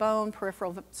necrosis of bone,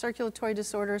 peripheral circulatory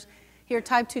disorders. Here,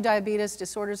 type 2 diabetes,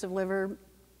 disorders of liver,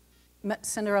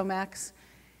 syndrome X.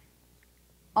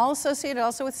 All associated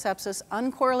also with sepsis,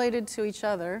 uncorrelated to each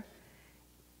other.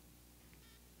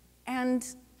 And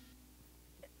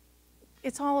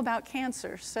it's all about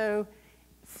cancer. So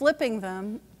flipping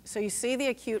them, so you see the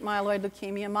acute myeloid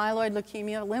leukemia,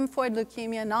 lymphoid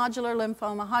leukemia, nodular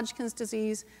lymphoma, Hodgkin's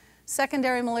disease,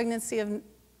 secondary malignancy of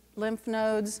lymph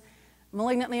nodes,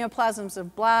 malignant neoplasms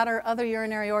of bladder, other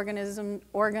urinary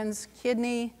organs,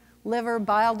 kidney, liver,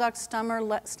 bile duct,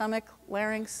 stomach,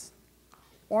 larynx,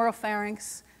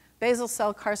 oropharynx, basal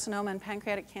cell carcinoma, and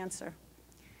pancreatic cancer.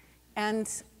 And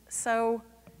so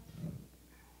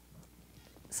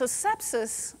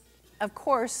sepsis, of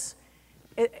course,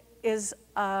 it is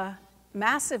a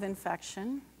massive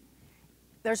infection.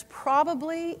 There's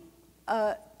probably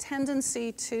a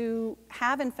tendency to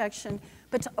have infection,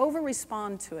 but to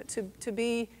over-respond to it, to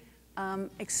be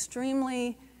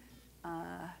extremely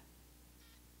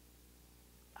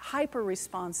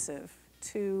hyper-responsive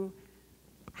to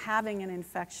having an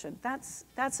infection. That's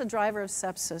a driver of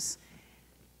sepsis.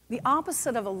 The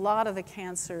opposite of a lot of the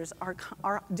cancers are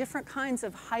different kinds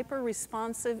of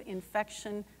hyper-responsive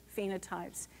infection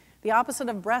phenotypes. The opposite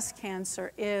of breast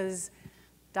cancer is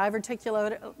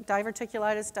diverticulitis,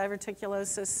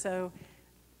 diverticulosis, so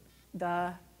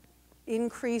the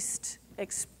increased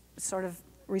sort of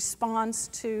response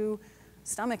to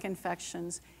stomach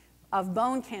infections. Of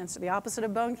bone cancer, the opposite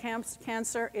of bone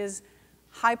cancer is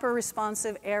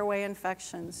hyper-responsive airway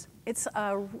infections.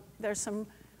 There's some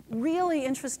really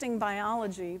interesting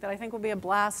biology that I think will be a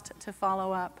blast to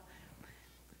follow up.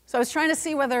 So I was trying to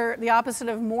see whether the opposite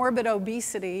of morbid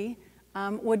obesity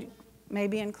would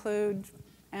maybe include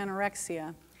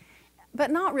anorexia,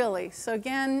 but not really. So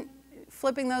again,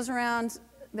 flipping those around,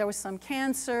 there was some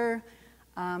cancer,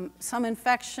 some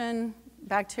infection,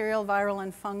 bacterial, viral,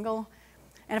 and fungal.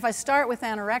 And if I start with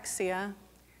anorexia,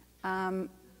 benign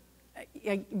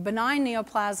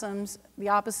neoplasms, the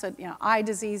opposite, eye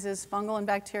diseases, fungal and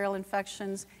bacterial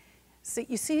infections. So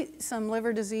you see some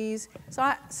liver disease.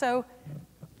 So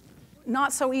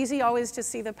not so easy always to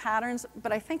see the patterns,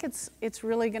 but I think it's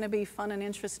really going to be fun and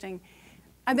interesting.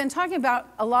 I've been talking about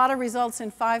a lot of results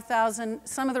in 5,000.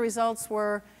 Some of the results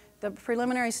were the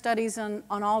preliminary studies on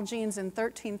all genes in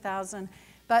 13,000.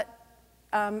 But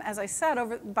as I said,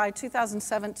 by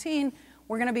 2017,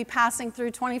 we're going to be passing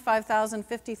through 25,000,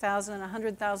 50,000, and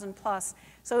 100,000 plus.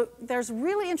 So there's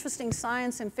really interesting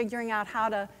science in figuring out how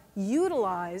to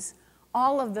utilize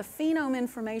all of the phenome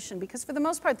information, because for the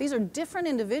most part, these are different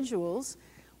individuals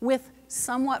with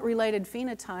somewhat related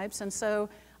phenotypes, and so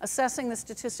assessing the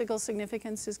statistical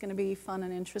significance is going to be fun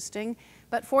and interesting.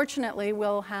 But fortunately,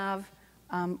 we'll have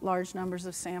large numbers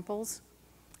of samples.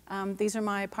 These are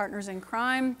my partners in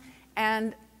crime,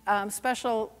 and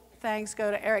special thanks go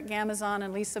to Eric Gamazon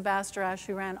and Lisa Bastarash,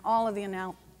 who ran all of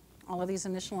these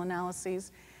initial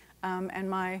analyses, and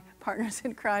my partners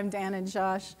in crime, Dan and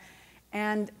Josh.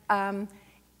 And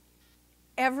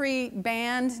every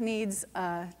band needs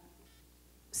a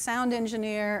sound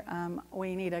engineer.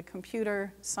 We need a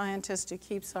computer scientist who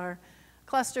keeps our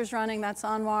clusters running. That's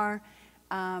Anwar.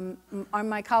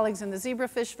 My colleagues in the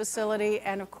zebrafish facility.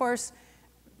 And of course,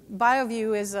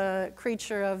 BioVU is a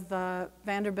creature of the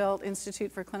Vanderbilt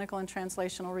Institute for Clinical and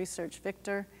Translational Research,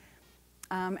 Victor.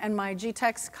 And my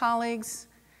GTEx colleagues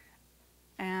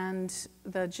and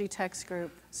the GTEx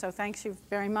group. So thanks you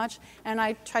very much. And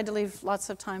I tried to leave lots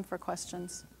of time for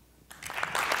questions.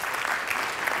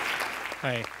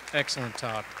 Hi, excellent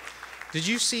talk. Did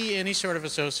you see any sort of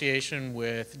association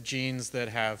with genes that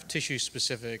have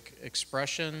tissue-specific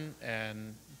expression,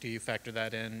 and do you factor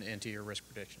that into your risk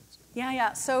predictions?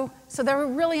 Yeah. So there were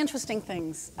really interesting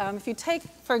things. If you take,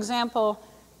 for example,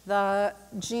 the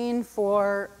gene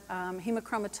for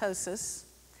hemochromatosis,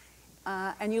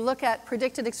 and you look at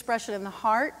predicted expression in the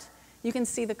heart, you can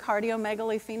see the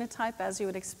cardiomegaly phenotype as you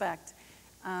would expect.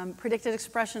 predicted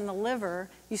expression in the liver,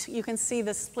 you can see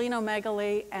the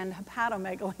splenomegaly and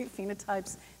hepatomegaly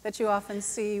phenotypes that you often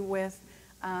see with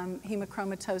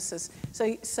hemochromatosis.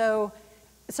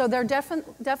 So there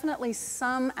are definitely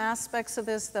some aspects of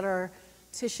this that are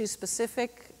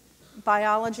tissue-specific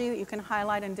biology that you can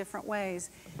highlight in different ways.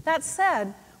 That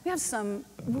said, we have some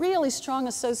really strong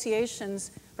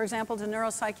associations, for example, to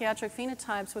neuropsychiatric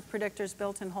phenotypes with predictors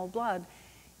built in whole blood.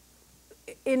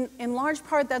 In large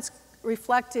part, that's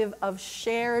reflective of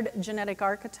shared genetic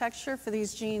architecture for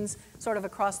these genes sort of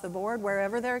across the board,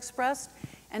 wherever they're expressed.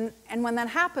 And when that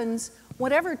happens,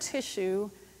 whatever tissue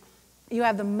you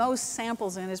have the most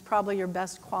samples in is probably your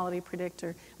best quality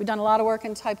predictor. We've done a lot of work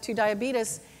in type 2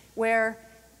 diabetes where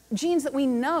genes that we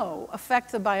know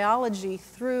affect the biology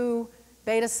through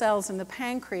beta cells in the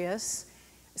pancreas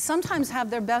sometimes have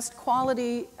their best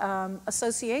quality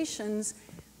associations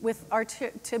with our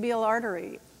tibial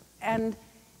artery. And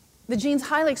the gene's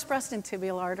highly expressed in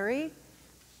tibial artery,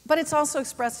 but it's also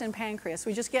expressed in pancreas.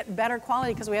 We just get better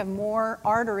quality because we have more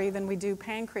artery than we do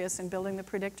pancreas in building the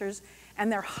predictors,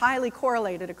 and they're highly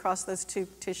correlated across those two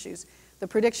tissues. The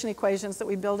prediction equations that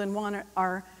we build in one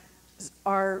are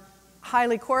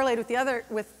highly correlated with the other,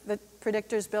 with the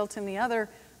predictors built in the other,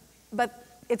 but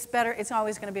it's better. It's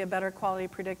always going to be a better quality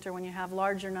predictor when you have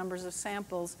larger numbers of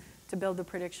samples to build the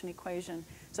prediction equation.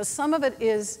 So some of it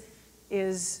is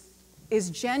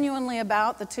genuinely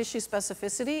about the tissue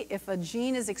specificity. If a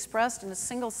gene is expressed in a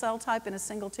single cell type in a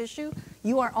single tissue,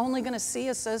 you are only going to see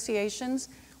associations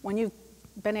when you've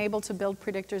been able to build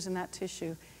predictors in that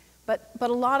tissue. But a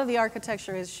lot of the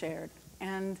architecture is shared,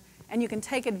 and you can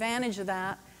take advantage of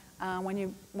that when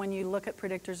you look at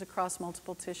predictors across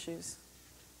multiple tissues.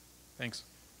 Thanks.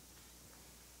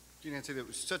 Nancy, that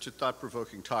was such a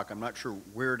thought-provoking talk. I'm not sure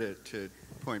where to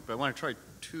point, but I want to try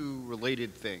two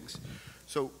related things.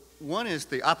 So one is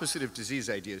the opposite of disease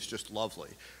idea is just lovely.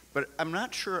 But I'm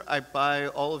not sure I buy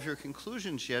all of your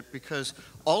conclusions yet because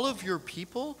all of your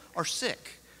people are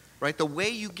sick, right? The way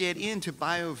you get into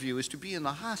BioVU is to be in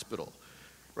the hospital,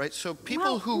 right? So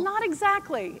people who... Not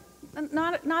exactly.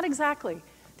 Not exactly.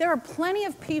 There are plenty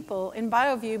of people in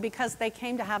BioVU because they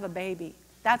came to have a baby.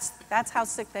 That's how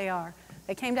sick they are.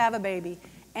 They came to have a baby.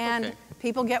 And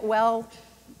people get well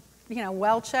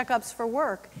checkups for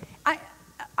work.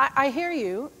 I hear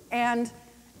you, and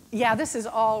yeah, this is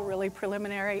all really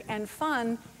preliminary and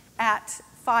fun at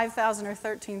 5,000 or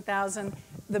 13,000.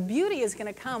 The beauty is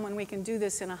going to come when we can do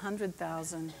this in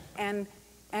 100,000 and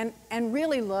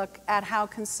really look at how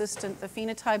consistent the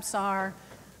phenotypes are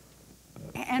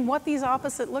and what these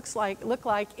opposites look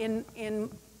like in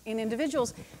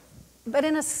individuals. But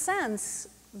in a sense,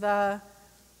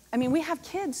 we have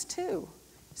kids too.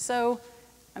 So,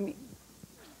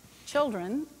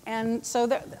 children, and so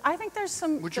I think there's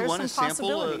some Would you want to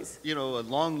sample a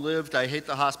long-lived, I hate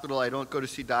the hospital, I don't go to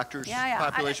see doctors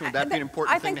population? Would that be an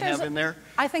important thing to have in there?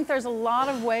 I think there's a lot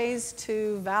of ways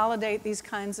to validate these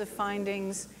kinds of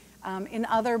findings in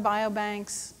other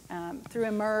biobanks, through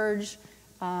Emerge,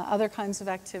 other kinds of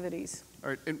activities.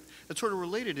 All right, and it's sort of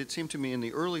related, it seemed to me, in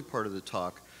the early part of the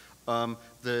talk.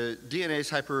 The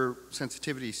DNase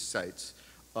hypersensitivity sites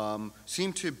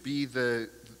seem to be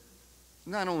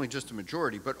not only just a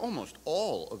majority, but almost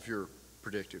all of your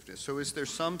predictiveness. So is there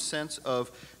some sense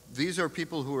of these are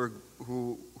people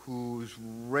whose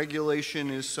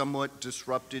regulation is somewhat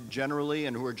disrupted generally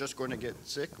and who are just going to get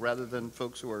sick rather than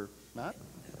folks who are not?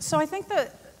 So I think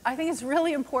it's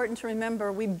really important to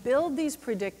remember we build these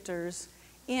predictors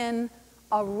in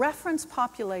a reference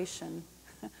population.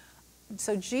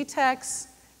 So GTEx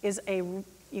is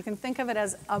you can think of it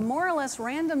as a more or less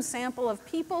random sample of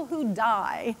people who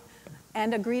die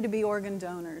and agree to be organ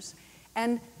donors.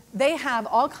 And they have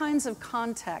all kinds of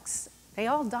contexts. They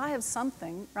all die of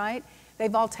something, right?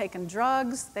 They've all taken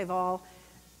drugs. They've all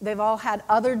had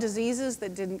other diseases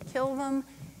that didn't kill them.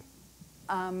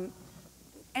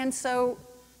 And so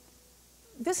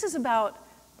this is about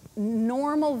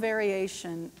normal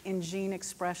variation in gene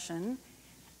expression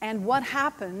and what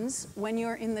happens when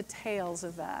you're in the tails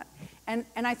of that. And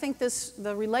I think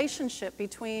the relationship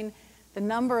between the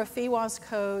number of PheWAS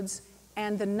codes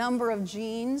and the number of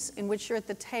genes in which you're at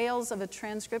the tails of a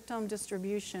transcriptome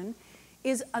distribution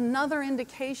is another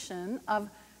indication of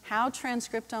how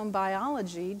transcriptome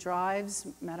biology drives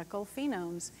medical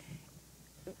phenomes.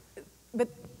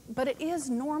 But it is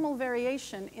normal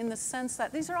variation in the sense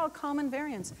that these are all common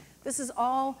variants. This is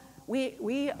all,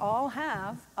 we all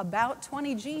have about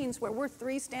 20 genes where we're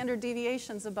 3 standard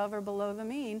deviations above or below the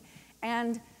mean,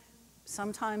 and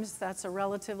sometimes that's a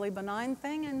relatively benign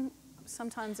thing, and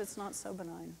sometimes it's not so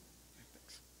benign.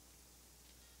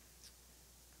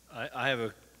 I have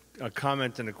a a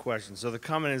comment and a question. So the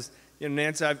comment is, you know,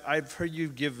 Nancy, I've heard you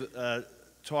give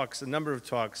talks, a number of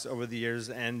talks over the years,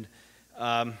 and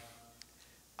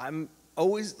I'm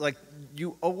always, like,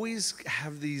 you always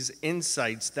have these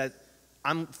insights that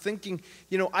I'm thinking,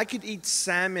 you know, I could eat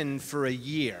salmon for a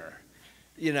year,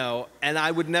 you know, and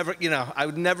I would never, you know, I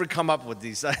would never come up with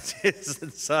these ideas.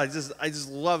 So I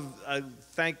just love,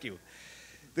 thank you.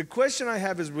 The question I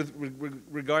have is with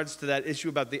regards to that issue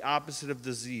about the opposite of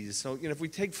disease. So, you know, if we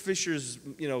take Fisher's,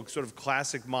 you know, sort of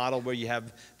classic model where you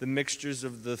have the mixtures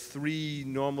of the 3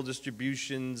 normal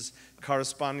distributions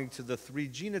corresponding to the 3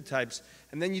 genotypes,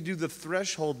 and then you do the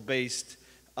threshold-based,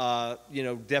 you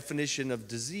know, definition of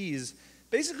disease,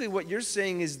 basically what you're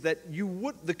saying is that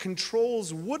the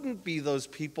controls wouldn't be those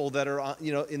people that are,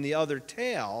 you know, in the other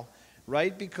tail,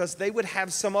 right? Because they would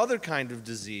have some other kind of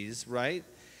disease, right?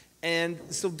 And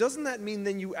so doesn't that mean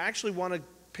then you actually want to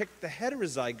pick the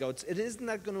heterozygotes? Isn't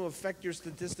that going to affect your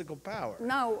statistical power?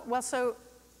 No, well, so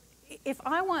if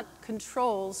I want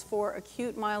controls for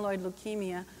acute myeloid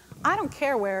leukemia, I don't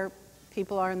care where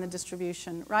people are in the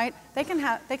distribution, right? They can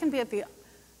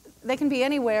be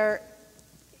anywhere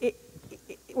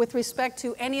with respect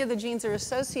to any of the genes that are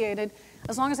associated.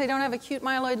 As long as they don't have acute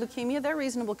myeloid leukemia, they're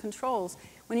reasonable controls.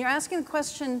 When you're asking the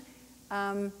question,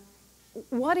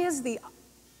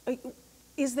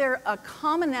 is there a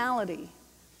commonality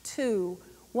to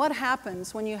what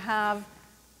happens when you have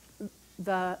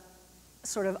the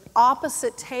sort of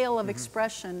opposite tail of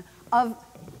expression of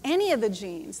any of the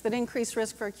genes that increase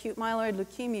risk for acute myeloid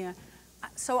leukemia?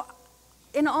 So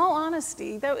in all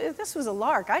honesty, this was a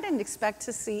lark. I didn't expect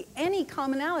to see any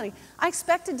commonality. I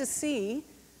expected to see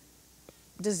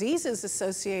diseases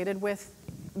associated with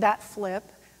that flip,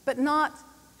 but not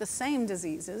the same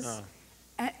diseases.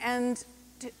 And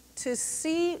to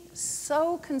see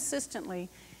so consistently,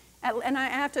 and I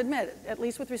have to admit, at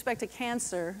least with respect to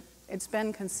cancer, it's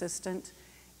been consistent.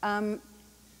 And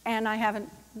I haven't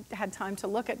had time to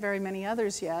look at very many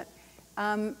others yet.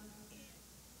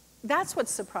 That's what's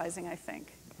surprising, I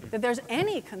think, that there's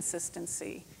any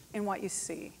consistency in what you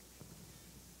see.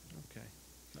 Okay,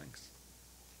 thanks.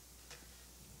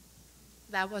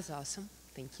 That was awesome.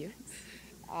 Thank you.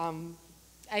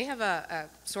 I have a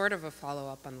sort of a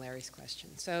follow-up on Larry's question.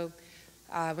 So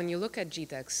when you look at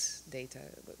GTEx data,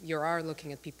 you are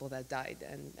looking at people that died,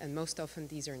 and most often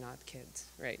these are not kids,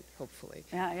 right? Hopefully.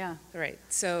 Yeah, yeah. Right.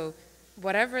 So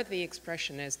whatever the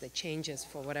expression is that changes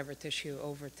for whatever tissue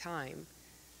over time,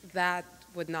 that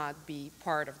would not be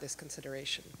part of this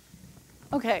consideration.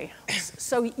 Okay,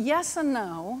 so yes and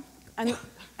no,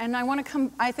 and I want to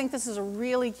come. I think this is a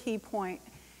really key point,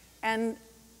 and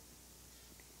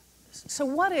so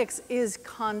what is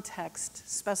context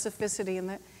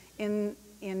specificity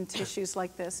in tissues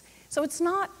like this? So it's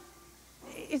not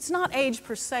age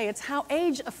per se. It's how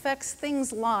age affects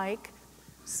things like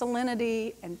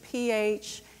salinity and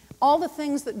pH, all the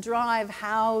things that drive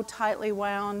how tightly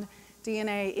wound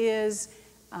DNA is,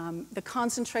 the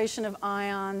concentration of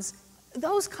ions.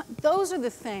 Those are the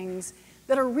things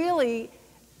that are really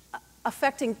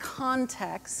affecting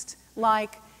context,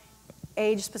 like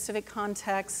age-specific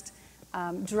context,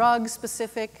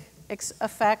 drug-specific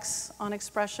effects on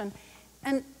expression.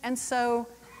 And so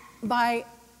by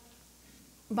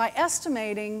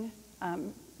estimating,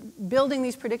 building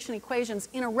these prediction equations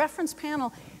in a reference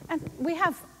panel, and we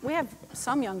have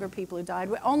some younger people who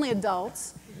died, only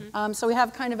adults. So we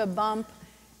have kind of a bump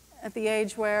at the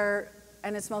age where,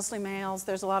 and it's mostly males,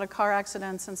 there's a lot of car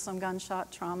accidents and some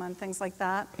gunshot trauma and things like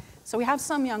that. So we have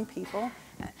some young people,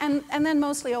 and then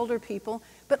mostly older people.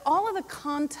 But all of the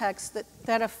contexts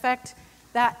that affect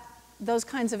those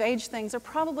kinds of age things are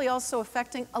probably also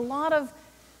affecting a lot of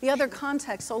the other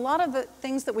contexts. So a lot of the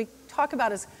things that we talk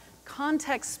about as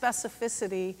context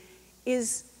specificity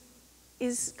is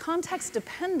context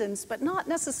dependence, but not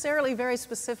necessarily very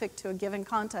specific to a given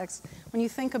context. When you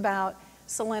think about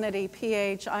salinity,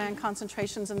 pH, ion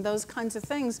concentrations, and those kinds of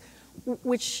things,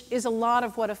 which is a lot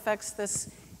of what affects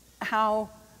this, how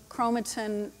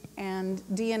chromatin and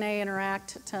DNA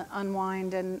interact to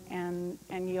unwind and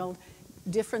yield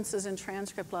differences in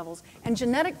transcript levels. And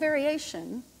genetic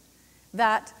variation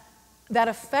that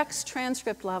affects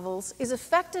transcript levels is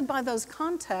affected by those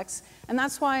contexts, and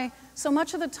that's why so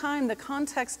much of the time the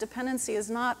context dependency is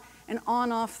not an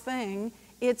on-off thing,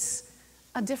 it's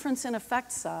a difference in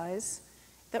effect size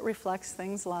that reflects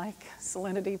things like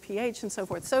salinity, pH, and so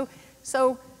forth.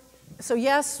 So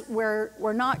yes,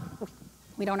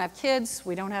 we don't have kids,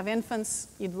 we don't have infants.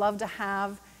 You'd love to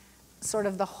have sort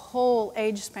of the whole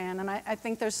age span, and I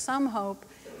think there's some hope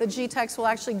that GTEx will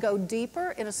actually go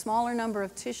deeper in a smaller number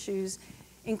of tissues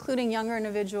including younger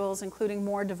individuals, including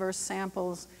more diverse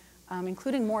samples,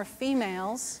 including more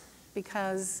females,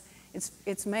 because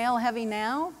it's male heavy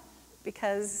now,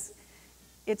 because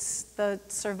it's the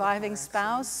surviving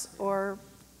spouse or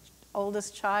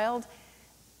oldest child,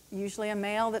 usually a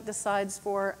male that decides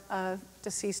for a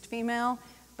deceased female,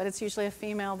 but it's usually a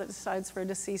female that decides for a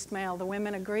deceased male. The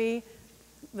women agree,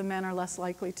 the men are less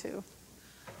likely to.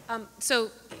 So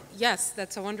yes,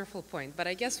 that's a wonderful point, but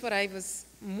I guess what I was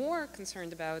more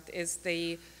concerned about is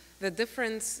the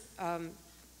difference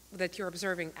that you're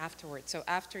observing afterwards. So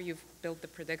after you've built the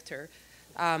predictor,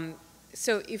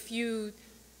 so if you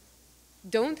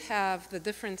don't have the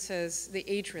differences, the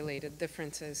age-related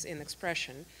differences in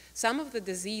expression, some of the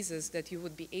diseases that you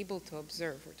would be able to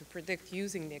observe or to predict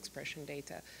using the expression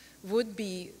data would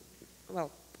be,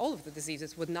 well, all of the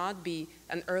diseases would not be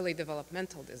an early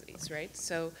developmental disease, right?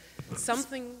 So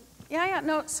something...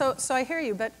 No, so I hear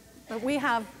you, but we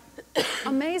have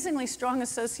amazingly strong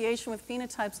association with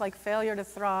phenotypes like failure to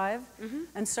thrive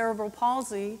and cerebral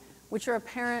palsy, which are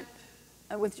apparent,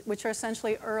 which are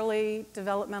essentially early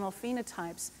developmental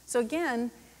phenotypes. So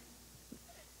again,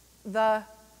 the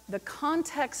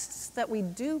contexts that we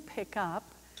do pick up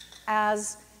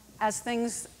as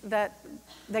things that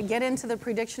get into the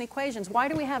prediction equations. Why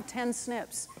do we have 10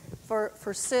 SNPs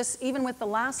for cis, even with the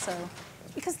lasso?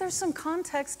 Because there's some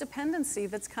context dependency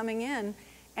that's coming in.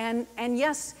 And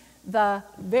yes, the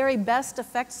very best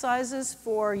effect sizes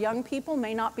for young people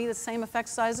may not be the same effect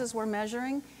sizes we're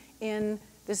measuring in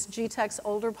this GTEx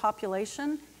older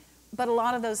population, but a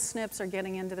lot of those SNPs are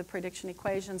getting into the prediction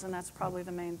equations, and that's probably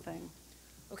the main thing.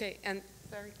 Okay, and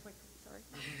very quick,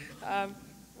 sorry.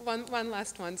 One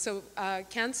last one. So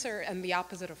cancer and the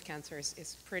opposite of cancer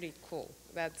is pretty cool.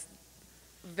 That's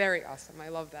very awesome. I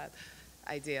love that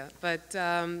idea. But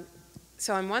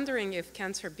so I'm wondering if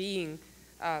cancer being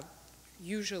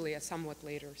usually a somewhat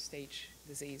later stage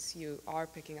disease, you are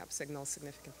picking up signals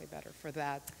significantly better for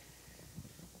that.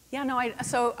 Yeah, no,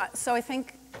 so I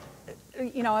think,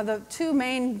 you know, the two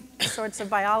main sorts of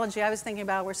biology I was thinking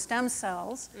about were stem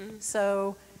cells.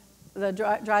 So the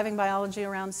driving biology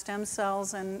around stem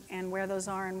cells and where those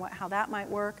are and how that might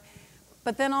work.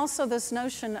 But then also this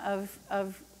notion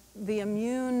of the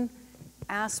immune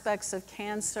aspects of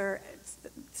cancer.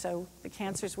 So the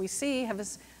cancers we see have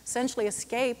essentially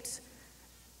escaped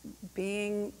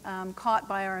being caught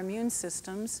by our immune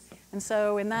systems. And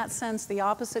so in that sense, the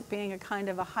opposite being a kind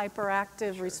of a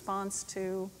hyperactive response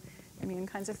to immune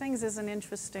kinds of things is an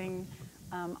interesting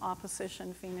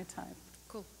opposition phenotype.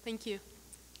 Cool, thank you.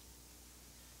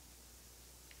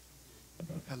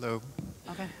 Hello.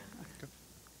 Okay.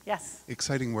 Yes.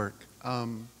 Exciting work. I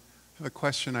have a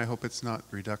question. I hope it's not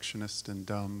reductionist and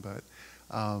dumb, but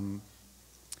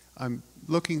I'm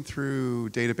looking through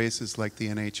databases like the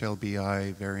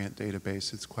NHLBI variant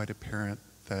database. It's quite apparent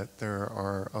that there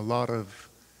are a lot of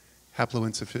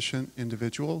haploinsufficient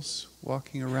individuals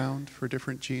walking around for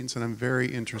different genes, and I'm very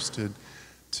interested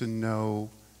to know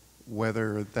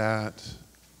whether that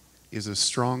is a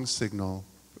strong signal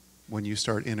when you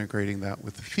start integrating that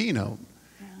with the phenome.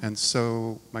 Yeah. And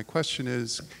so my question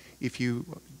is, if you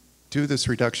do this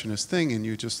reductionist thing and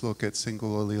you just look at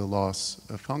single allele loss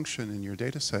of function in your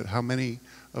data set, how many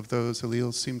of those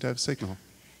alleles seem to have signal?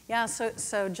 Yeah,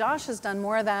 so Josh has done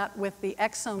more of that with the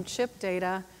exome chip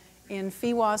data in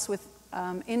PheWAS with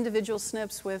individual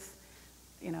SNPs with,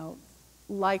 you know,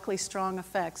 likely strong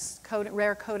effects,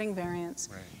 rare coding variants.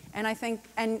 Right. And I think,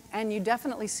 and you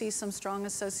definitely see some strong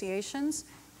associations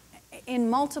in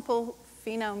multiple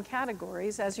phenome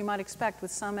categories, as you might expect,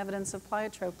 with some evidence of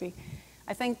pleiotropy.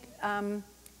 I think,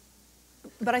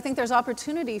 but I think there's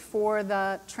opportunity for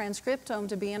the transcriptome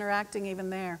to be interacting even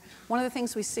there. One of the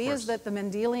things we see is that the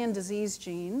Mendelian disease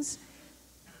genes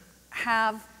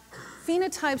have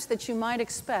phenotypes that you might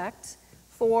expect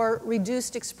for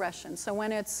reduced expression. So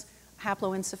when it's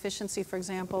haploinsufficiency, for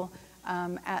example,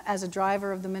 as a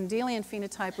driver of the Mendelian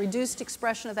phenotype, reduced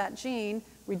expression of that gene,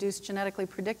 reduced genetically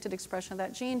predicted expression of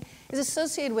that gene, is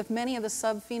associated with many of the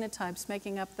subphenotypes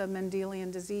making up the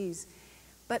Mendelian disease.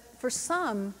 But for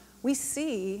some, we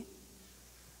see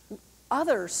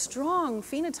other strong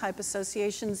phenotype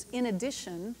associations in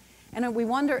addition. And we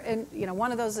wonder, and you know,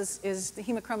 one of those is the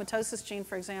hemochromatosis gene,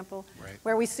 for example, right,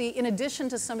 where we see, in addition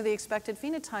to some of the expected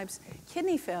phenotypes,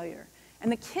 kidney failure.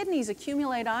 And the kidneys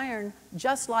accumulate iron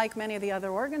just like many of the other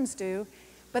organs do,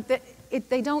 but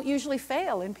they don't usually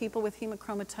fail in people with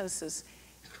hemochromatosis.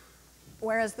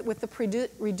 Whereas with the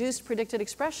reduced predicted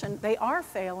expression, they are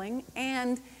failing,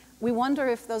 and we wonder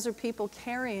if those are people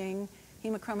carrying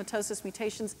hemochromatosis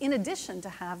mutations in addition to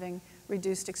having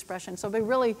reduced expression. So it'll be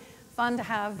really fun to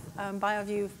have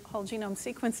BioVU whole genome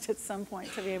sequenced at some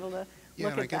point to be able to Yeah,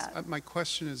 look and I at guess that. my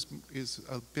question is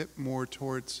a bit more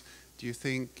towards, do you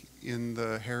think in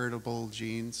the heritable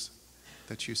genes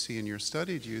that you see in your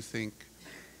study, do you think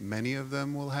many of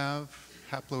them will have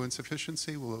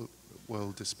haploinsufficiency,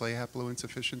 will display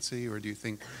haploinsufficiency, or do you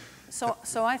think? So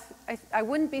I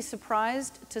wouldn't be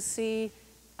surprised to see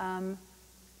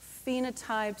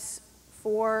phenotypes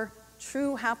for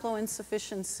true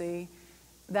haploinsufficiency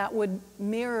that would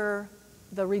mirror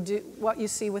what you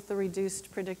see with the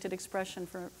reduced predicted expression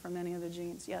for many of the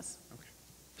genes. Yes. Okay,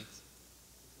 thanks.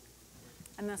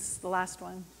 And that's the last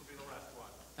one.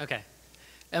 Okay.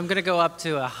 I'm going to go up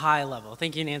to a high level.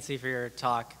 Thank you, Nancy, for your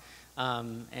talk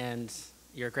and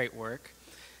your great work.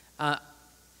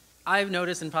 I've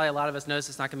noticed, and probably a lot of us noticed,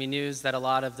 it's not going to be news, that a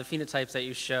lot of the phenotypes that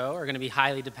you show are going to be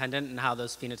highly dependent on how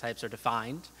those phenotypes are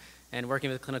defined. And working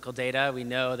with clinical data, we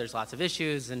know there's lots of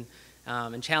issues and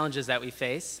challenges that we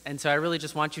face. And so I really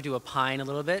just want you to opine a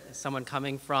little bit, as someone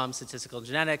coming from statistical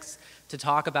genetics, to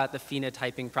talk about the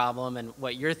phenotyping problem and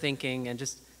what you're thinking, and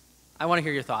just, I want to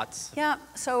hear your thoughts. Yeah,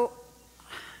 so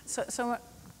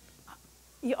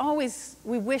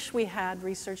we wish we had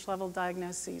research level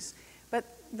diagnoses, but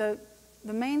the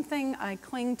main thing I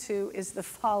cling to is the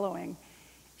following.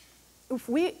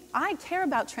 I care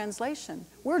about translation.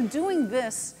 We're doing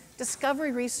this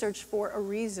discovery research for a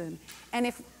reason. And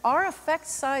if our effect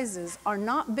sizes are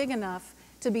not big enough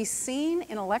to be seen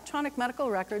in electronic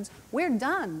medical records, we're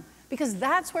done, because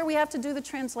that's where we have to do the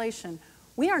translation.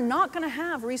 We are not going to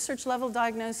have research level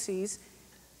diagnoses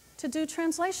to do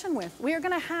translation with. We are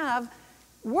going to have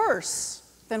worse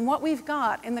than what we've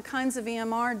got in the kinds of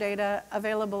EMR data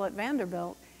available at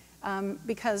Vanderbilt,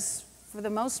 because for the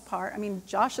most part, I mean,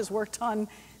 Josh has worked on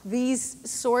these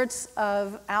sorts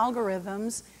of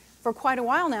algorithms for quite a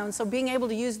while now, and so being able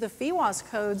to use the PheWAS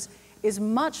codes is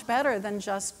much better than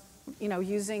just,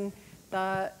 using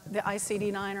the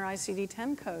ICD-9 or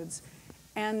ICD-10 codes.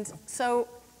 And so,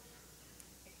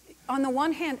 on the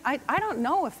one hand, I don't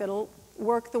know if it'll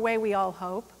work the way we all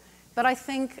hope, but I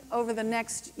think over the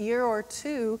next year or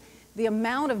two, the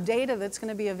amount of data that's going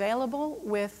to be available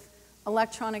with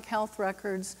electronic health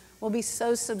records will be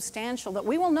so substantial that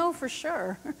we will know for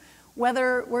sure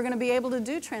whether we're going to be able to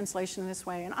do translation this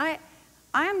way. And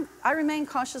I remain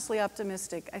cautiously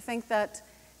optimistic. I think that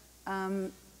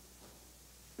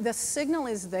the signal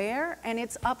is there, and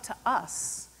it's up to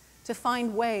us to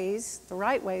find ways, the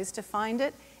right ways, to find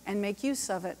it and make use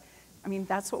of it. I mean,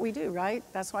 that's what we do, right?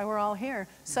 That's why we're all here.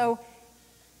 So,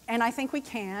 and I think we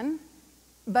can,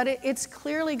 but it's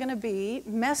clearly going to be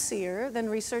messier than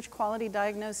research quality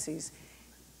diagnoses.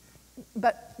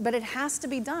 But it has to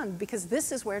be done, because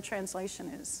this is where translation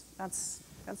is.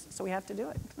 So we have to do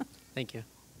it. Thank you.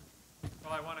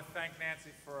 Well, I want to thank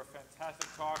Nancy for a fantastic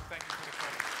talk. Thank you for the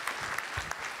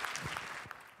questions.